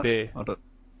Tongan Bear.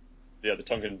 Yeah, the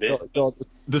Tongan Bear.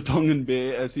 The Tongan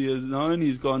Bear, as he is known.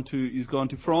 He's gone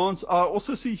to France. I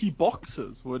also see he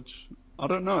boxes, which I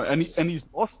don't know, and he's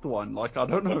lost one. Like I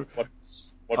don't know.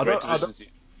 What weight division is he?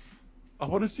 I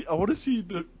want to see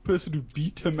the person who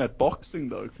beat him at boxing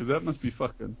though, because that must be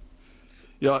fucking.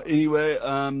 Yeah. Anyway,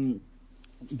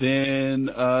 then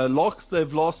locks,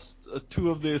 they've lost two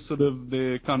of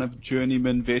their kind of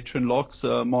journeyman veteran locks.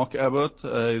 Mark Abbott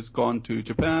has gone to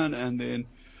Japan, and then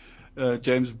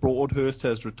James Broadhurst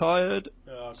has retired.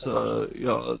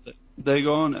 They're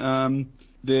gone.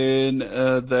 Then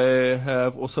they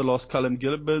have also lost Callum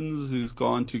Gibbons, who's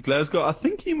gone to Glasgow. I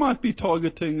think he might be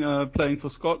targeting playing for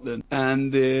Scotland.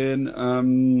 And then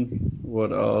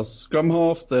what else? Scrum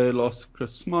half, they lost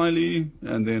Chris Smiley,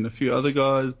 and then a few other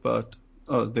guys, but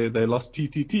they lost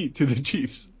TTT to the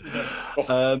Chiefs.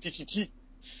 TTT.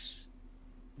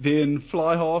 Then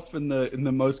fly half in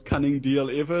the most cunning deal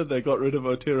ever, they got rid of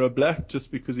Otero Black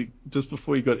just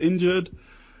before he got injured.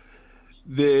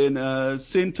 Then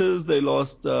centers, they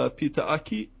lost Peter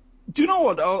Aki. Do you know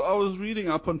what? I was reading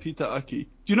up on Peter Aki.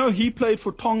 Do you know he played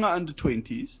for Tonga under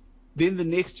 20s? Then the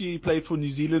next year he played for New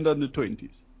Zealand under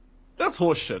 20s. That's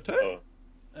horseshit, eh? Oh.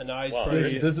 And now he's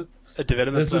There's a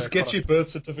development. There's a sketchy birth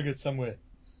certificate somewhere.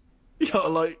 Yeah,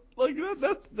 like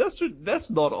that's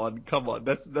not on. Come on,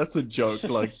 that's a joke.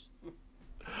 Like,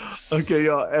 okay,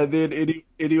 yeah. And then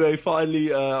anyway,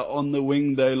 finally on the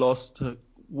wing they lost.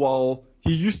 Well,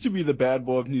 he used to be the bad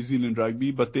boy of New Zealand rugby,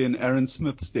 but then Aaron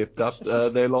Smith stepped up.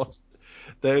 They lost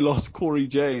Corey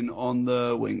Jane on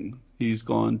the wing. He's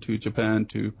gone to Japan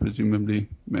to presumably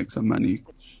make some money.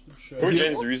 Corey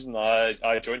Jane's the reason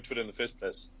I joined Twitter in the first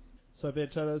place. So Ben,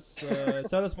 tell us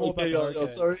more about the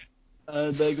Hurricanes. Sorry.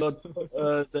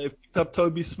 They picked up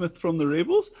Toby Smith from the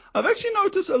Rebels. I've actually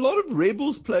noticed a lot of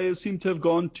Rebels players seem to have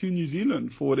gone to New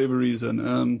Zealand for whatever reason.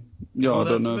 I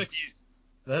don't know.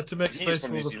 They had to make space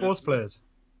for the Force players.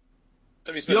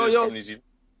 Toby Smith is from New Zealand.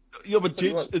 Yeah, but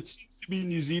it seems to be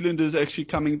New Zealanders actually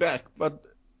coming back. But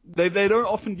they don't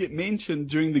often get mentioned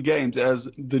during the games as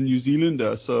the New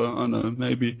Zealander. So I don't know,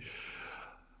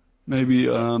 maybe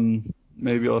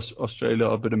Australia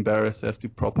are a bit embarrassed. They have to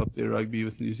prop up their rugby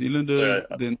with New Zealanders. So,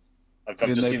 I've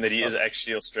just seen that he is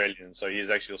actually Australian. So he is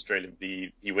actually Australian.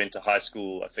 He went to high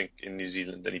school, I think, in New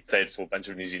Zealand, and he played for a bunch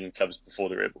of New Zealand clubs before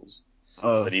the Rebels.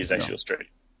 But he is actually Australian.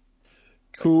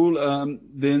 Cool.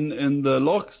 Then in the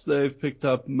locks, they've picked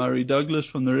up Murray Douglas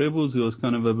from the Rebels, who was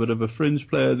kind of a bit of a fringe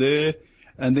player there.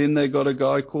 And then they got a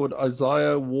guy called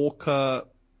Isaiah Walker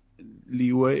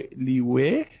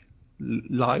Liwe,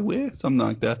 something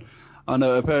like that. I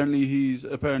know. Apparently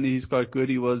he's quite good.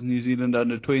 He was New Zealand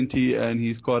under 20, and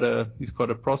he's got a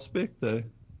prospect there.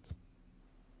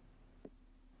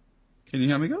 Can you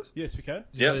hear me, guys? Yes, we can.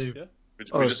 Yeah.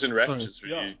 We're just in raptures for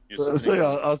you. Sorry,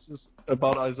 I was just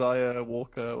about Isaiah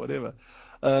Walker, whatever.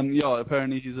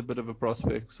 Apparently he's a bit of a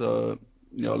prospect, so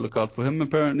look out for him.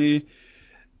 Apparently.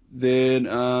 Then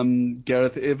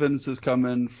Gareth Evans has come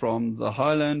in from the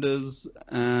Highlanders,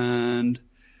 and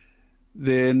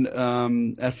then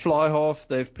at fly half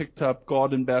they've picked up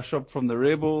Garden Bashop from the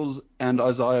Rebels and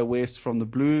Isaiah West from the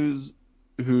Blues,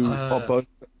 who are both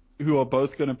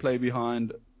going to play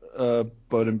behind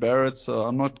Beauden Barrett. So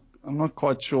I'm not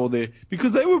quite sure there,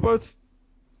 because they were both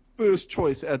first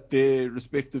choice at their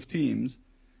respective teams,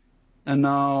 and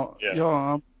now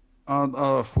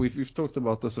we've talked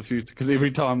about this a few, because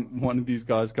every time one of these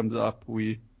guys comes up,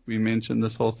 we mention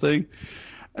this whole thing.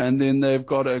 And then they've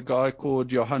got a guy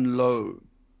called Johan Lowe,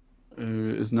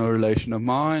 who is no relation of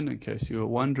mine, in case you were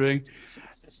wondering.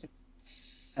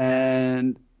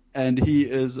 And he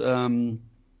is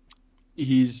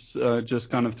he's just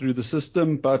kind of through the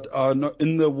system, but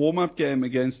in the warm-up game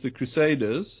against the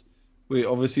Crusaders, where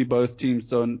obviously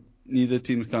neither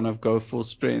teams kind of go full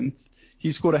strength,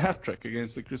 he scored a hat-trick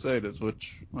against the Crusaders,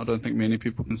 which I don't think many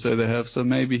people can say they have, so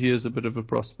maybe he is a bit of a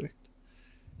prospect.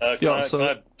 Can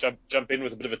I jump in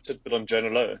with a bit of a tidbit on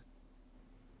Jonah Lowe?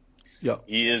 Yeah.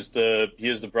 He is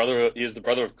the brother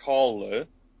of Carl Lowe.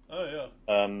 Oh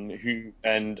yeah. Who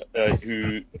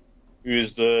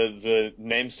is the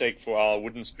namesake for our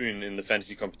wooden spoon in the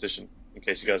fantasy competition, in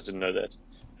case you guys didn't know that.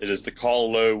 It is the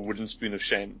Carl Lowe wooden spoon of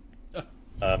shame.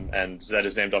 And that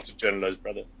is named after Jonah Lowe's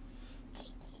brother.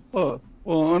 Oh,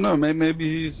 well, I don't know,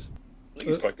 maybe I think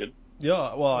he's quite good.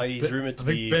 Yeah, well, he's rumored to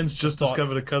be. I think Ben's just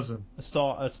discovered a cousin. A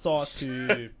start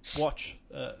to watch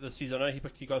this season. I know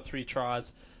he got 3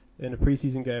 tries in a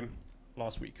preseason game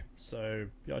last week, so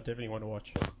I definitely want to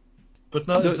watch. But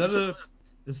now,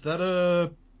 is that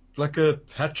a like a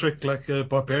hat trick, like a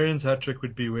Barbarian's hat trick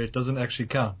would be, where it doesn't actually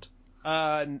count?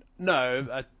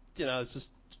 No,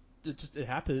 it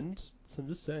happened. So I'm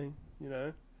just saying,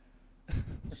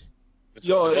 It's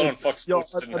not on Fox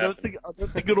Sports. I don't think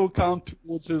it'll count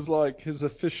towards his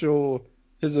official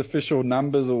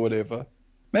numbers or whatever.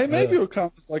 Maybe it'll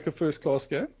count as like a first class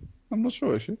game. I'm not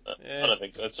sure actually. I don't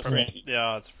think so. It's a friendly.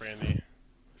 Yeah, it's friendly.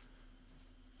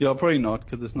 Yeah, probably not,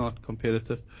 because it's not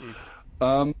competitive.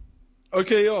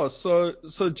 Okay, yeah. So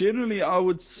generally, I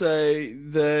would say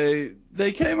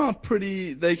they came out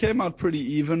pretty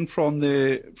even from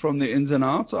the ins and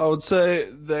outs. I would say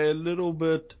they're a little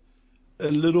bit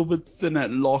thin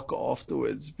at lock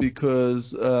afterwards,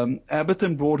 because Abbott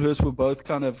and Broadhurst were both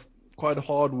kind of quite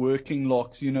hard-working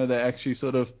locks. They actually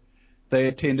they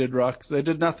attended rucks. They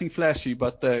did nothing flashy,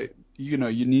 but you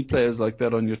need players like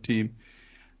that on your team.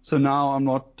 So now I'm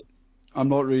not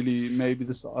really. Maybe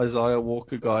this Isaiah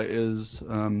Walker guy is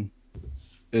ready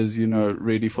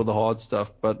for the hard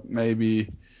stuff, but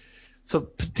maybe. So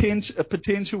a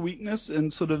potential weakness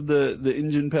in sort of the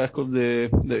engine pack of the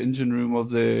engine room of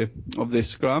their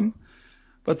scrum,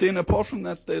 but then apart from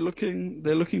that, they're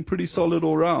looking pretty solid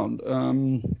all round. I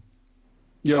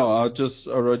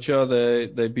wrote here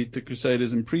they beat the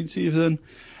Crusaders in pre-season,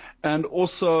 and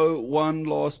also one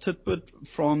last tidbit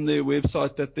from their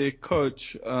website, that their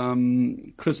coach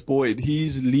Chris Boyd,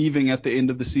 he's leaving at the end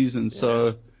of the season,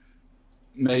 so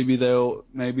maybe they'll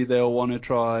want to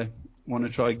try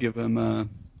give him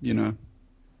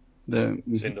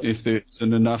if there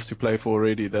isn't enough to play for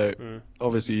already,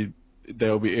 obviously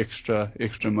they'll be extra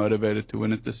motivated to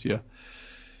win it this year.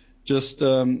 Just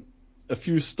a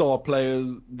few star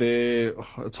players there.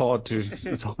 It's hard to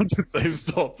say star players.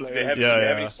 Do they have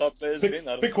any star players?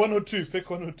 Pick one or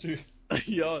two.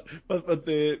 Yeah, but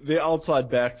their outside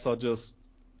backs are just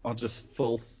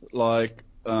filth. Like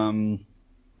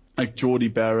Geordie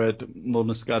Barrett,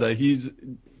 Milner Scudder.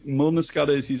 Milner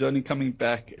Scudder he's only coming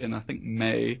back in, I think,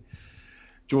 May.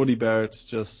 Geordie Barrett's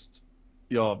just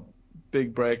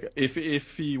big break.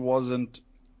 If he wasn't,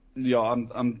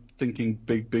 I'm thinking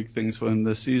big things for him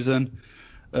this season.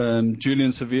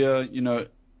 Julian Sevilla,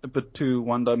 a bit too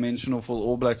one-dimensional for the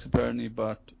All Blacks apparently,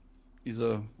 but I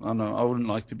don't know, I wouldn't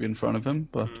like to be in front of him,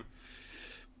 but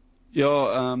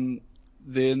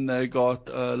then they got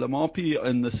Lamapi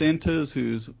in the centres,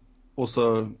 who's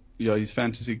also, he's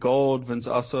fantasy gold. Vince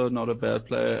Asso, not a bad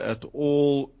player at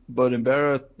all. Beauden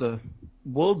Barrett, the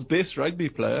world's best rugby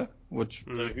player, which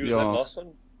So who was that last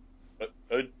one?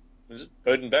 Was it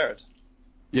Beauden Barrett?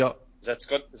 Yeah. Is that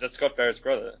Scott Barrett's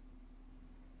brother?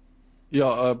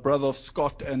 Yeah, brother of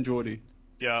Scott and Geordie.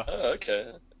 Yeah. Oh,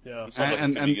 okay. Yeah. It sounds like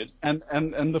it could be good.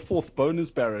 And the fourth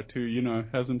bonus Barrett, who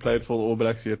hasn't played for the All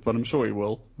Blacks yet, but I'm sure he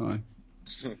will.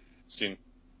 Soon.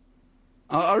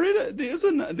 I read it. There's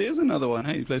another one.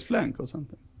 Hey, he plays flank or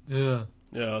something. Yeah.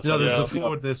 Yeah. Yeah, there's a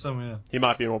forward there somewhere. He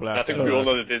might be an All Black. I think we all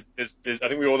know that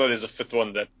there's a fifth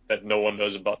one that no one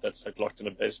knows about that's like locked in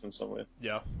a basement somewhere.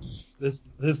 Yeah. There's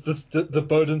the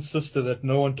Bowden sister that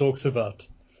no one talks about.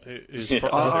 Who's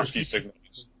a few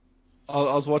segments.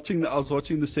 I was watching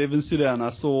the Sevens today, and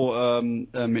I saw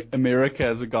America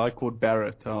has a guy called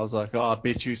Barrett. And I was like, I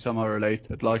bet you some are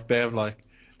related. Like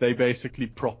they basically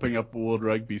propping up world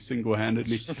rugby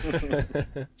single-handedly.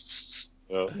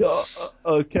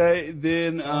 Okay,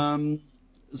 then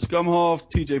scrum half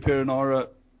TJ Perenara,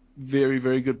 very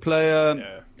very good player.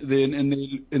 Yeah. Then in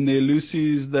their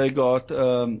Lucies they got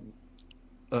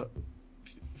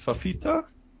Fafita.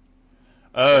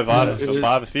 Oh,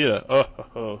 Vavafida.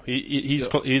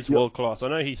 He's world class. I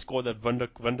know he scored that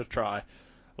Wunder try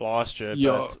last year,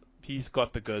 but he's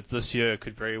got the goods. This year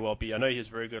could very well be. I know he was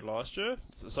very good last year.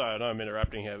 Sorry, I know I'm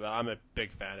interrupting here, but I'm a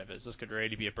big fan of his. This could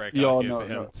really be a breakout year for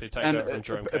him to take over from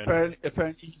Jerome Kane.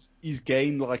 Apparently he's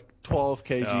gained like 12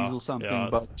 kgs or something,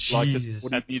 but like it's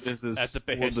what he needed is at the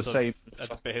behest the same. At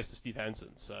the behest of Steve Hansen.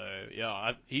 So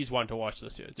he's one to watch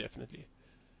this year, definitely.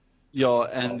 Yeah,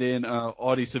 and then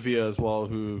Artie Sevilla as well,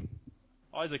 who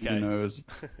he's okay.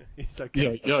 He's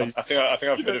okay. Yeah. I think I've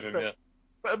heard of him. Yeah.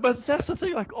 But that's the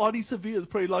thing. Like Artie Sevilla is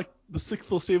probably like the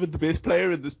 6th or 7th best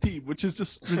player in this team, which is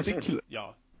just ridiculous.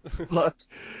 Yeah.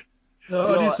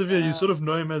 Artie Sevilla, you sort of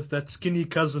know him as that skinny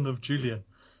cousin of Julian.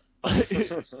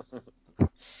 Okay.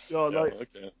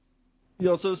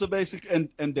 Yeah, so basic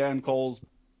and Dan Cole's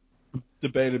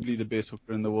debatably the best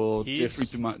hooker in the world. Jeffrey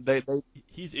Dumais,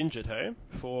 he's injured, hey,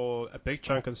 for a big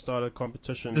chunk of the start of the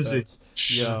competition. Is he?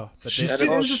 Yeah, but He's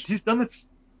been injured. He's done it.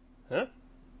 Huh?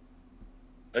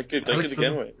 Don't give the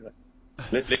game away.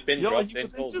 Let Ben draft 10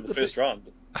 goals in the first round.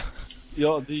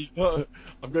 Yeah,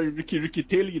 I'm going Ricky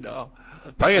Telly now.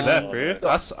 Bring it back, bro.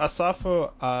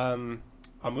 Asafo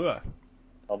Amua.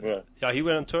 Yeah, he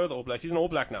went on tour of the All Blacks. He's an All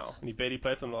Black now, and he barely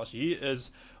played for them last year. He is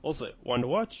also one to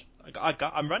watch.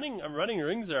 I'm running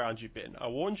rings around you, Ben. I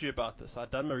warned you about this.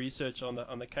 I've done my research on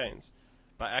the Canes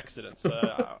by accident, so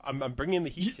I'm bringing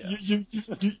the heat here.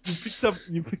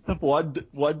 You picked up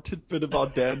one tidbit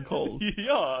about Dan Cole.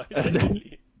 Yeah,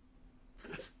 definitely.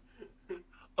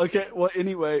 Okay, well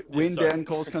anyway, when Dan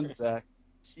Cole comes back,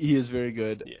 he is very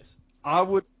good. Yes. I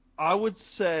would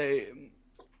say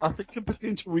I think a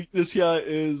potential weakness here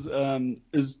is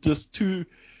just too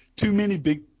many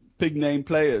big name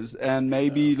players, and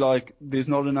maybe like there's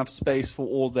not enough space for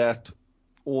all that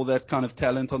kind of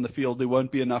talent on the field. There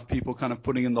won't be enough people kind of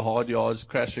putting in the hard yards,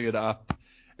 crashing it up,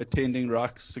 attending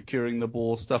rucks, securing the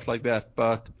ball, stuff like that.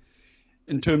 But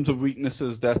in terms of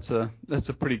weaknesses, that's a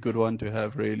pretty good one to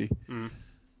have, really.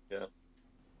 Yeah.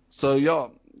 So yeah,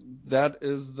 that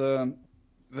is the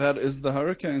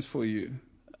Hurricanes for you.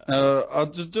 I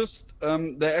just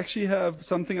they actually have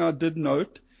something I did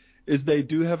note is they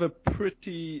do have a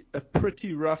pretty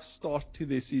rough start to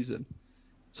their season.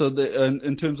 So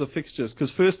in terms of fixtures,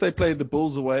 because first they played the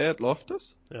Bulls away at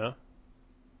Loftus,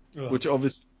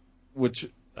 which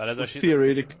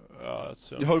theoretically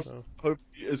hopefully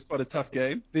is quite a tough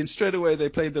game. Then straight away they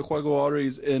played the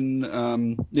Jaguares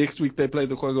in next week they play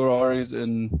the Jaguares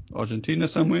in Argentina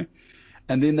somewhere,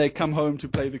 and then they come home to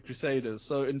play the Crusaders.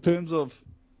 So in terms of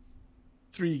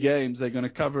 3 games, they're going to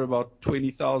cover about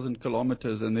 20,000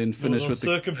 kilometers and then finish with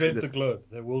circumvent the globe.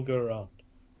 They will go around.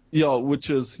 Yeah, which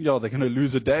is they're going to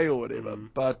lose a day or whatever.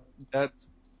 But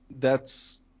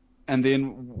that's and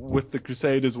then with the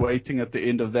Crusaders waiting at the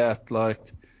end of that, like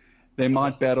they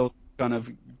might battle to kind of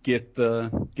get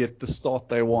the start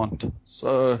they want.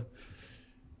 So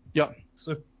yeah.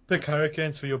 So pick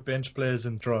Hurricanes for your bench players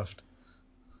in draft.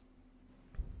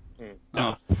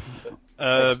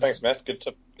 Thanks, Matt. Good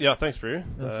tip. Yeah, thanks, Brew.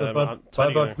 By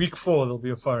about week 4, there'll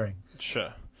be a firing.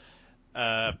 Sure.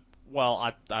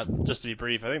 Well, just to be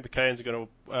brief, I think the Canes are going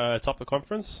to top the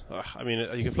conference. I mean,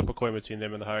 you can flip a coin between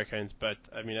them and the Hurricanes, but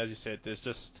I mean, as you said, there's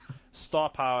just star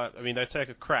power. I mean, they take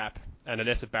a crap, and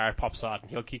unless a Barrett pops out,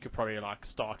 he could probably like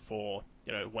start for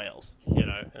Wales,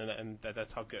 and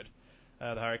that's how good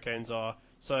the Hurricanes are.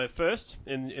 So first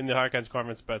in the Hurricanes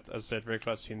conference, but as I said, very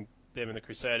close between them and the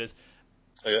Crusaders.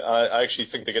 I actually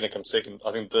think they're going to come second.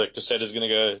 I think the Crusaders are going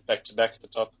to go back to back at the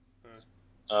top.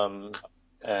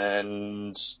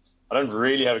 And I don't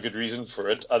really have a good reason for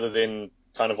it, other than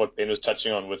kind of what Ben was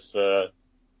touching on with the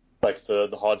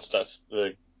hard stuff.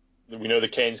 We know the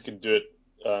Canes can do it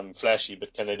flashy,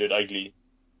 but can they do it ugly?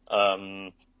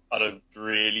 I don't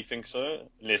really think so.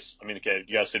 Unless, okay,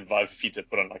 you guys said Viva Fita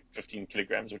put on like 15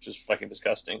 kilograms, which is fucking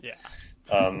disgusting. Yeah.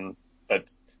 But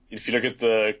if you look at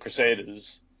the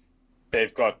Crusaders,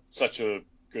 they've got such a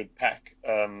good pack.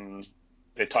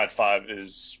 Their tight five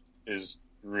is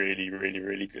really, really,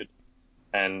 really good.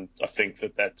 And I think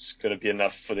that's going to be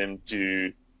enough for them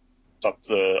to top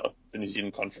the New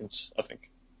Zealand conference, I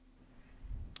think.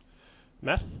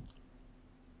 Matt?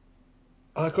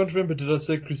 I can't remember. Did I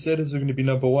say Crusaders were going to be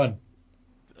number one?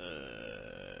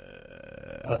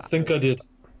 I think I did.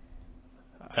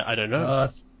 I don't know.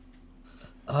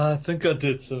 I think I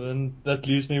did. So then that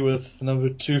leaves me with number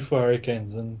 2 for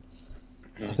Hurricanes, and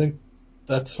I think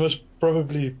that's most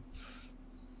probably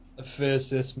a fair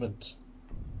assessment.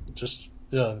 It's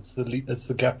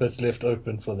the gap that's left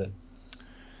open for them.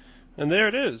 And there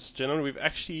it is, gentlemen. We've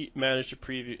actually managed to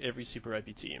preview every Super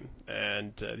Rugby team,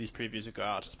 and these previews will go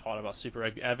out as part of our Super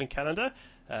Rugby Advent calendar.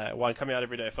 One coming out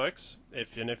every day, folks,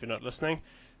 if you're not listening.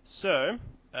 So,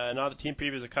 now the team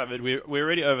previews are covered, we're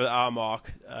already over the hour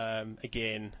mark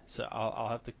again, so I'll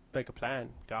have to make a plan,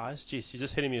 guys. Jeez, you're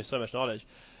just hitting me with so much knowledge.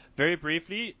 Very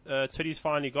briefly, Titty's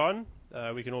finally gone.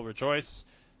 We can all rejoice.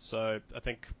 So, I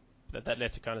think that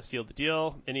letter kind of sealed the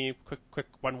deal. Any quick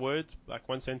one word, like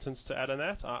one sentence to add on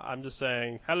that? I'm just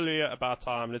saying, hallelujah, about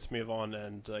time. Let's move on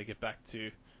and get back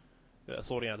to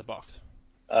sorting out the box.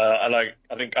 I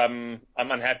think I'm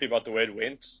unhappy about the way it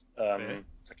went. It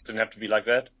didn't have to be like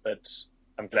that, but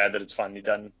I'm glad that it's finally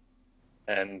done.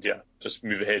 And yeah, just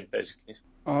move ahead, basically.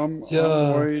 I'm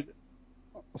worried.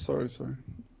 Sorry.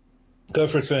 Go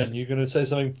for it, Ben. You're going to say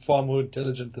something far more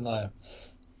intelligent than I am.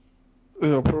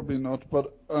 Yeah, probably not.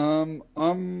 But I'm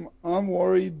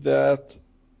worried that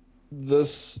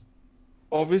this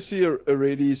obviously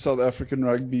already South African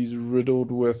rugby is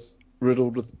riddled with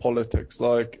politics.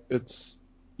 Like it's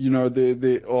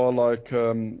there are like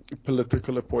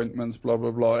political appointments, blah blah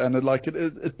blah, and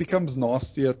it becomes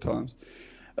nasty at times.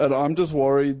 And I'm just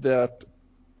worried that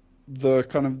the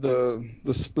kind of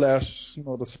the splash,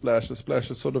 not a splash, the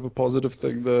splash is sort of a positive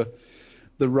thing. The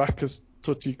ruckus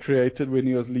Totti created when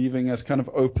he was leaving has kind of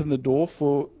opened the door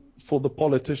for the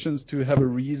politicians to have a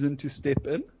reason to step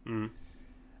in.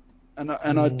 And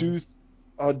I do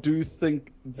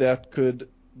think that could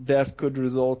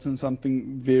result in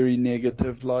something very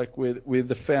negative, like where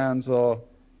the fans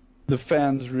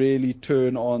really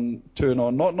turn on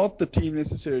not the team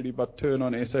necessarily, but turn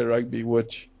on SA Rugby,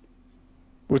 which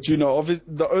obviously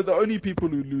the only people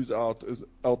who lose out is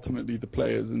ultimately the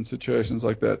players in situations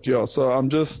like that. Yeah, so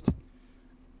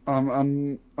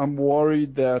I'm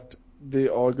worried that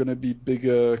there are going to be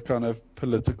bigger kind of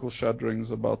political shudderings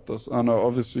about this. I know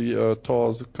obviously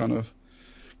Tars kind of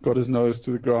got his nose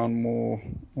to the ground more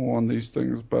on these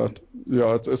things, but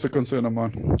yeah, it's a concern of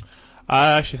mine.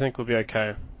 I actually think we'll be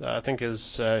okay. I think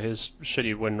his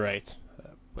shitty win rate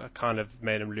kind of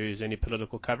made him lose any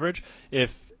political coverage.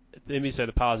 If, let me say,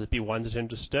 the powers that be wanted him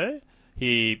to stay,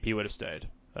 he would have stayed.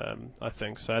 I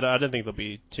think so. I don't think there'll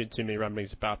be too many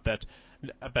rumblings about that.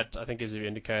 But I think, as you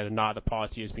indicated, neither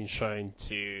party has been shown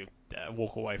to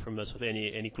walk away from this with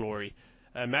any glory.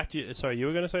 Matt, you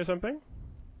were going to say something?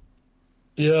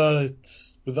 Yeah,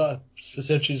 it's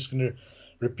essentially just going to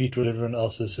repeat what everyone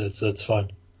else has said, so it's fine.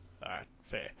 All right,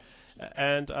 fair.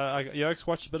 And Yokes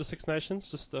watched a bit of Six Nations.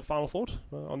 Just a final thought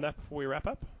on that before we wrap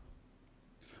up?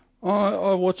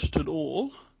 I watched it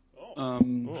all.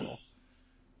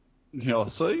 Yeah,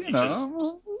 so,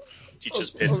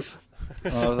 Teachers' pets.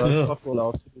 That's what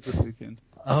else did this weekend.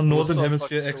 Our Northern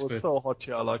Hemisphere expert. It was so hot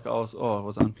here, it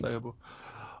was unplayable.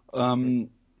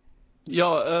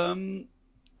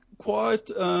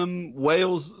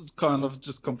 Wales kind of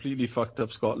just completely fucked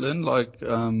up Scotland.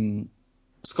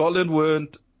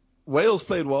 Wales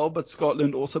played well, but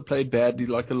Scotland also played badly.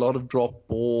 Like a lot of drop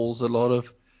balls, a lot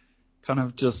of kind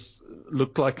of just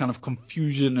looked like kind of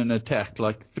confusion in attack,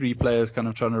 like 3 players kind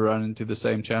of trying to run into the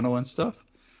same channel and stuff.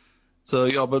 So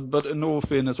yeah, but in all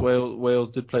fairness, Wales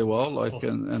did play well,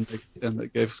 and they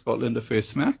gave Scotland a fair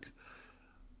smack.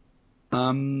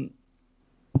 Then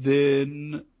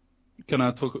should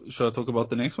I talk about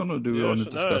the next one, or do we want to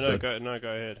discuss it? Go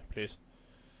ahead, please.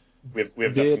 We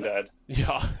have nothing to add.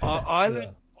 Yeah.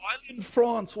 Ireland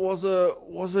France was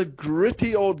a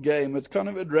gritty old game. It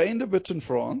rained a bit in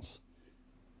France,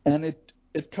 and it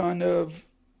became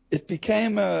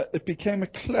a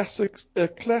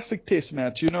classic test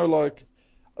match. You know, like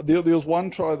there was one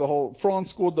try, France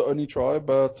scored the only try,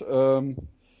 but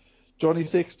Johnny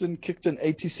Sexton kicked an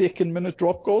 82nd minute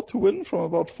drop goal to win from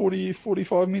about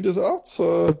 45 meters out.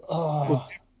 So it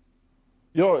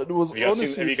was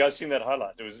honestly. Have you guys seen that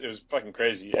highlight? It was fucking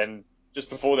crazy. And just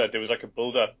before that, there was like a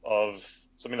build-up of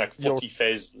something like 40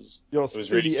 phases. It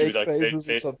was really stupid. Like phases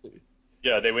or something.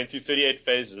 Yeah, they went through 38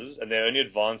 phases, and they only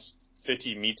advanced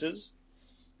 30 meters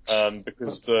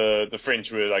because the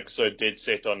French were like so dead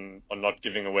set on not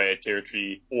giving away a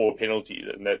territory or a penalty,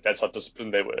 and that's how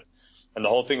disciplined they were. And the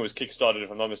whole thing was kickstarted,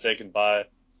 if I'm not mistaken, by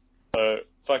a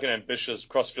fucking ambitious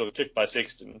crossfield kick by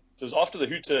Sexton. So it was after the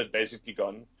hooter had basically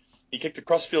gone. He kicked a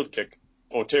crossfield kick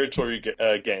for territory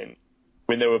gain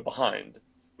when they were behind,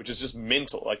 which is just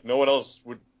mental. Like, no one else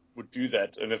would do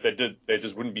that, and if they did, they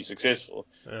just wouldn't be successful.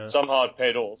 Yeah. Somehow it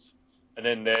paid off, and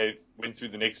then they went through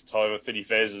the next 30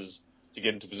 phases to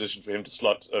get into position for him to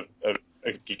slot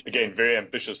again, very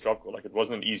ambitious drop goal. Like, it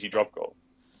wasn't an easy drop goal.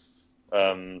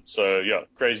 So yeah,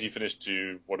 crazy finish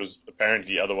to what was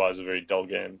apparently otherwise a very dull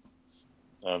game.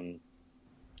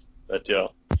 But yeah,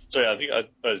 so yeah, I think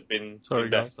it's been. Sorry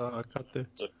guys, I cut there.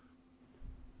 So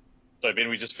Ben,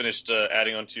 we just finished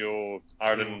adding on to your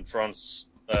Ireland France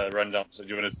rundown. So do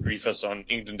you want to brief us on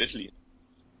England Italy?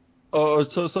 Oh,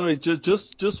 so sorry.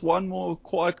 Just one more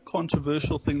quite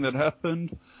controversial thing that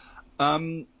happened.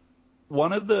 One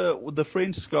of the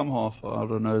French scrum half, I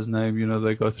don't know his name. You know,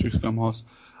 they go through scrum halves.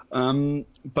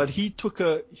 But he took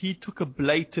a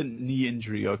blatant knee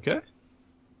injury. Okay.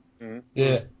 Mm-hmm.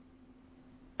 Yeah.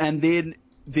 And then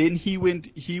he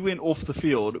went off the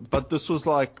field. But this was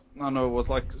like, I don't know, it was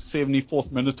like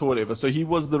 74th minute or whatever. So he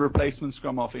was the replacement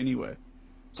scrum half anyway.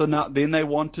 So now then they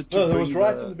wanted to. No, that bring was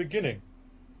right in the beginning.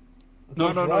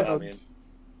 No.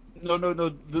 No.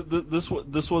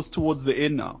 This was towards the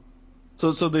end now.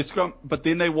 So they scrum, but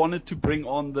then they wanted to bring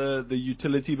on the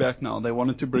utility back now. They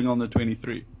wanted to bring on the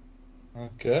 23.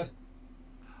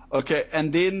 Okay,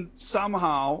 and then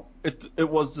somehow it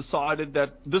was decided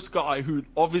that this guy who'd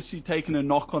obviously taken a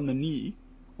knock on the knee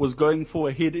was going for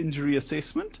a head injury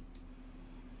assessment.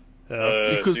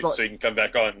 Because so he can come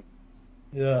back on.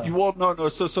 Yeah. No.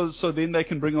 So then they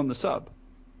can bring on the sub.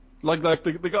 Like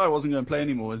the guy wasn't going to play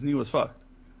anymore. His knee was fucked.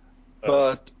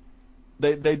 But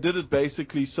they did it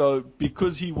basically so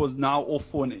because he was now off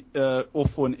for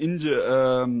an injury,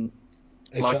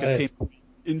 like a temp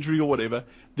injury or whatever.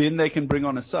 Then they can bring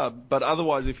on a sub. But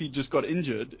otherwise, if he just got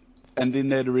injured and then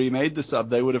they'd remade the sub,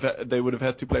 they would have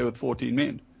had to play with 14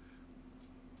 men.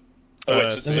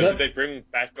 So did they bring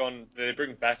back on? Did they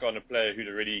bring back on a player who'd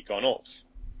already gone off?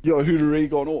 Yeah, who'd already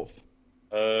gone off.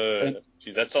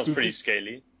 Geez, that sounds pretty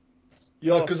scaly.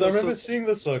 Yeah, because I remember seeing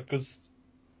this though, because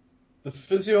the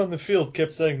physio on the field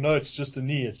kept saying, no, it's just a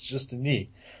knee,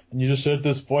 and you just heard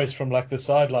this voice from like the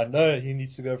sideline, no, he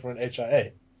needs to go for an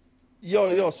HIA.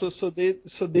 Yeah. So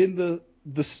then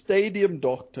the stadium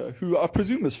doctor, who I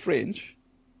presume is French,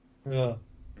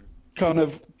 kind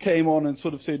of came on and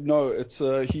sort of said, no, it's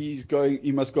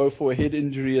he must go for a head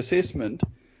injury assessment.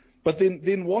 But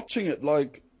then watching it,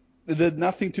 like, it had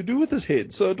nothing to do with his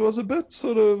head, so it was a bit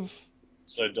sort of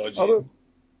so dodgy.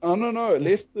 I don't know. It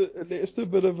left a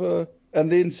bit of a,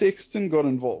 and then Sexton got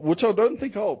involved, which I don't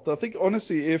think helped. I think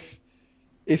honestly, if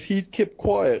he'd kept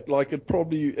quiet, like it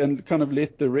probably, and kind of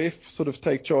let the ref sort of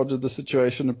take charge of the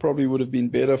situation, it probably would have been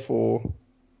better for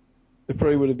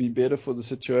the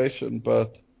situation.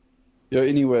 But yeah,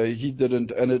 anyway, he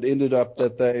didn't, and it ended up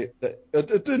that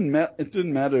it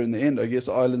didn't matter in the end. I guess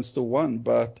Ireland still won,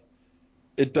 but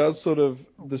it does sort of,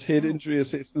 this head injury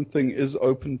assessment thing is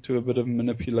open to a bit of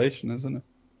manipulation, isn't it?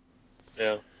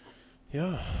 Yeah.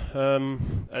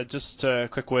 Yeah. Just a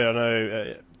quick word. I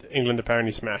know England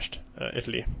apparently smashed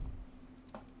Italy.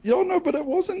 Yeah, no, but it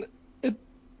wasn't.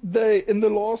 They in the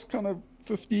last kind of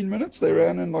 15 minutes they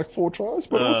ran in like 4 tries,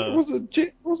 but it was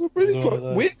a pretty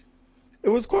weird. It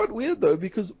was quite weird though,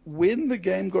 because when the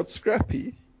game got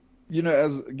scrappy, you know,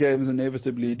 as games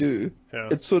inevitably do,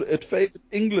 it favoured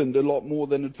England a lot more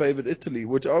than it favoured Italy,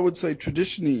 which I would say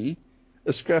traditionally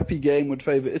a scrappy game would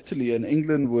favour Italy, and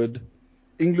England would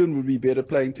be better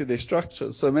playing to their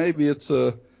structure. So maybe I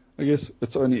guess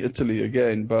it's only Italy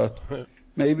again, but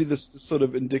maybe this is sort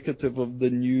of indicative of the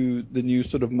new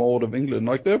sort of mold of England.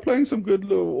 Like they're playing some good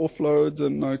little offloads,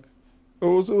 and like it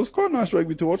was quite nice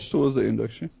rugby to watch towards the end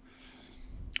actually.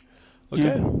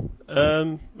 Okay.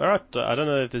 All right. I don't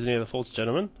know if there's any other thoughts,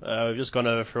 gentlemen. We've just gone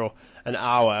over for an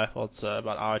hour. Well, it's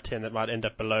about hour 10. That might end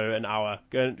up below an hour.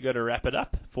 Go to wrap it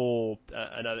up for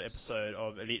another episode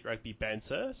of Elite Rugby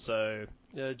Banter. So,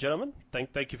 gentlemen,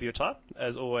 thank you for your time.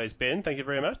 As always, Ben, thank you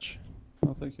very much.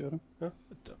 Oh, thank you, Adam.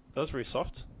 That was very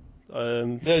soft. Yeah,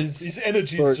 his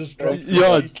energy Sorry. is just dropped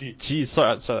Yeah, completely. geez,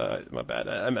 sorry, my bad.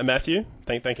 Matthew,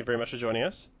 thank you very much for joining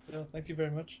us. Yeah, thank you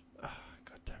very much. Oh,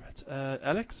 God damn it.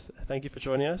 Alex, thank you for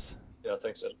joining us. Yeah,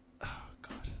 thanks, Adam. Oh,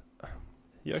 God.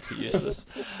 You're actually useless.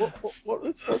 What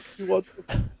is that you want?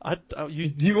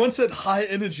 He wants that high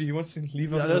energy. He wants to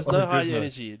leave Yeah, on there's a no good high note.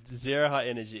 energy. Zero high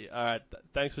energy. All right.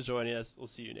 Thanks for joining us. We'll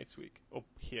see you next week. Or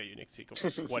hear you next week.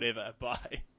 Or whatever. Bye.